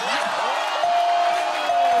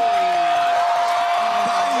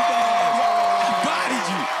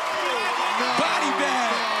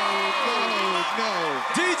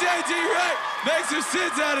 DJ D-Rec, make some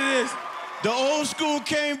sense out of this. The old school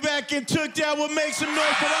came back and took that. What makes some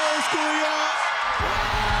noise for the old school, y'all?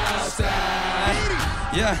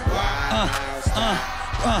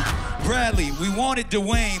 Bradley, we wanted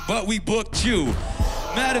Dwayne, but we booked you.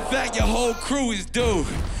 Matter of fact, your whole crew is due.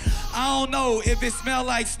 I don't know if it smelled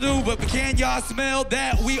like snoo, but can y'all smell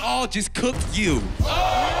that? We all just cooked you.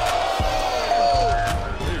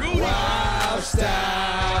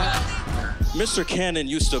 Wildstyle. Mr. Cannon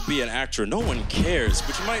used to be an actor. No one cares,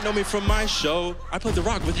 but you might know me from my show. I played The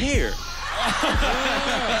Rock with hair.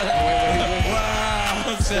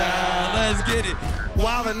 Wildstyle. Let's get it.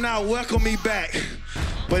 WildNOut, welcome me back.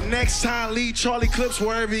 But next time, leave Charlie Clips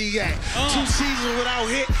wherever he at. 2 seasons without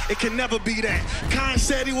hit, it can never be that. Khan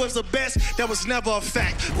said he was the best, that was never a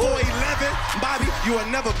fact. 4'11", Bobby, you will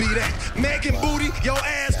never be that. Megan Booty, your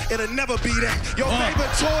ass, it'll never be that. Your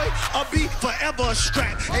favorite toy, a be forever a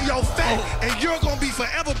strap. And your fat, and you're gonna be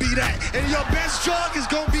forever be that. And your best drug is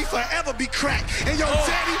gonna be forever be crack. And your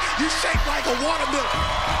daddy, you shake like a watermelon.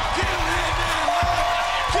 Get him in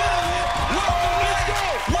there, get him in. Let's go.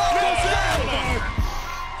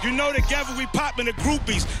 You know together we poppin' the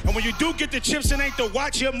groupies. And when you do get the chips, it ain't to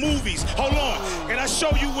watch your movies. Hold on, and I show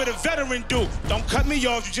you what a veteran do. Don't cut me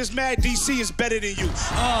off, you just mad DC is better than you.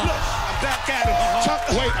 Look, I'm back at him.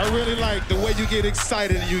 Wait, I really like the way you get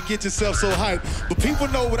excited and you get yourself so hyped. But people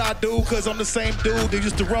know what I do, cause I'm the same dude that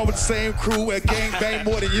used to run with the same crew at Gang Bang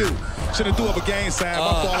more than you. Should've threw up a gang sign, my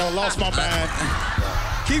fault, I lost my mind.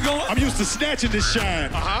 Keep going. I'm used to snatching this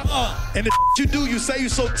shine. And the you do, you say you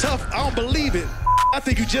so tough, I don't believe it. I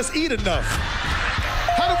think you just eat enough.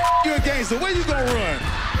 How the you a gangster? Where you gonna run?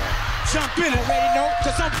 Jump in it. Already know,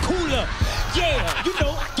 cause I'm cooler. Yeah, you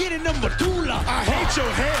know, get in the medulla. I hate your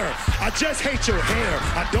hair. I just hate your hair.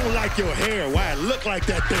 I don't like your hair. Why it look like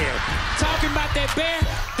that there? Talking about that bear?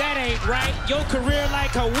 That ain't right. Your career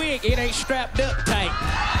like a wig, it ain't strapped up tight.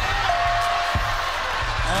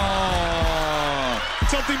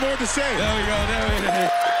 Something more to say. There we go.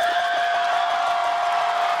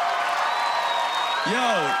 Yo,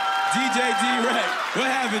 DJ D-Rec. What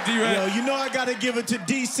happened, D-Rec? Yo, you know I gotta give it to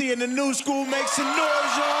DC and the new school. Make some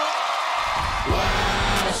noise, y'all.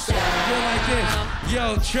 Like this.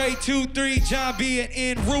 Yo, Trey 2-3, John B and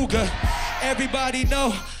N Ruger. Everybody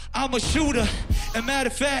know I'm a shooter. And matter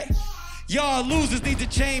of fact, y'all losers need to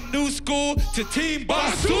change new school to Team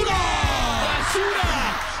Basuda.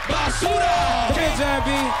 Basuda. Come here, John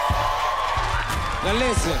B. Now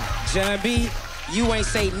listen, John B, you ain't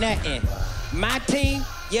say nothing. My team,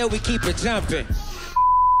 yeah, we keep it jumping.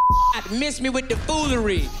 Miss me with the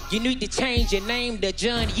foolery. You need to change your name to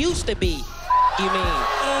John used to be. You mean?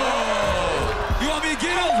 Oh. You want me to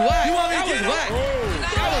get him? You want me to get him?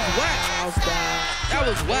 That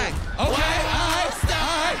was whack. Okay,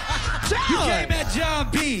 all right. You came at John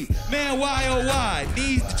B. Man, why oh why?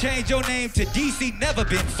 Needs to change your name to DC Never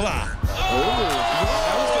Been Fly. All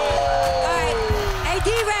right. Hey,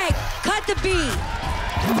 D-Rag, cut the beat.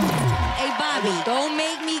 Hey, Bobby, don't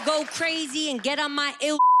make me go crazy and get on my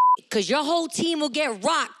ill because your whole team will get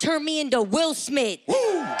rocked, turn me into Will Smith.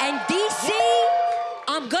 And DC,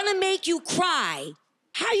 I'm gonna make you cry.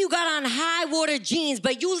 How you got on high water jeans,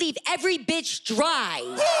 but you leave every bitch dry?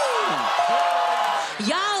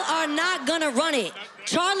 Y'all are not gonna run it.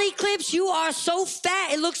 Charlie Clips, you are so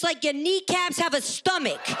fat, it looks like your kneecaps have a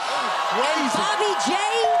stomach. And Bobby J,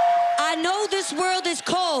 I know this world is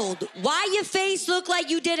cold. Why your face look like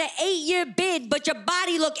you did an 8-year bid, but your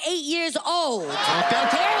body look 8 years old?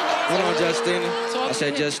 Hold on, Justina. I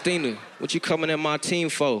said, Justina, what you coming in my team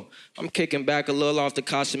for? I'm kicking back a little off the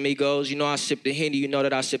Casamigos. You know I sip the Henny, you know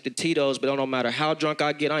that I sip the Tito's, but no matter how drunk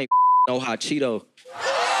I get, I ain't no hot Cheeto.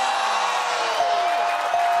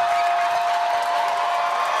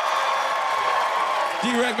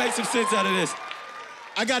 D-Rec, make some sense out of this.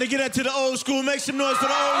 I gotta get that to the old school. Make some noise for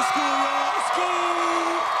the old school, y'all.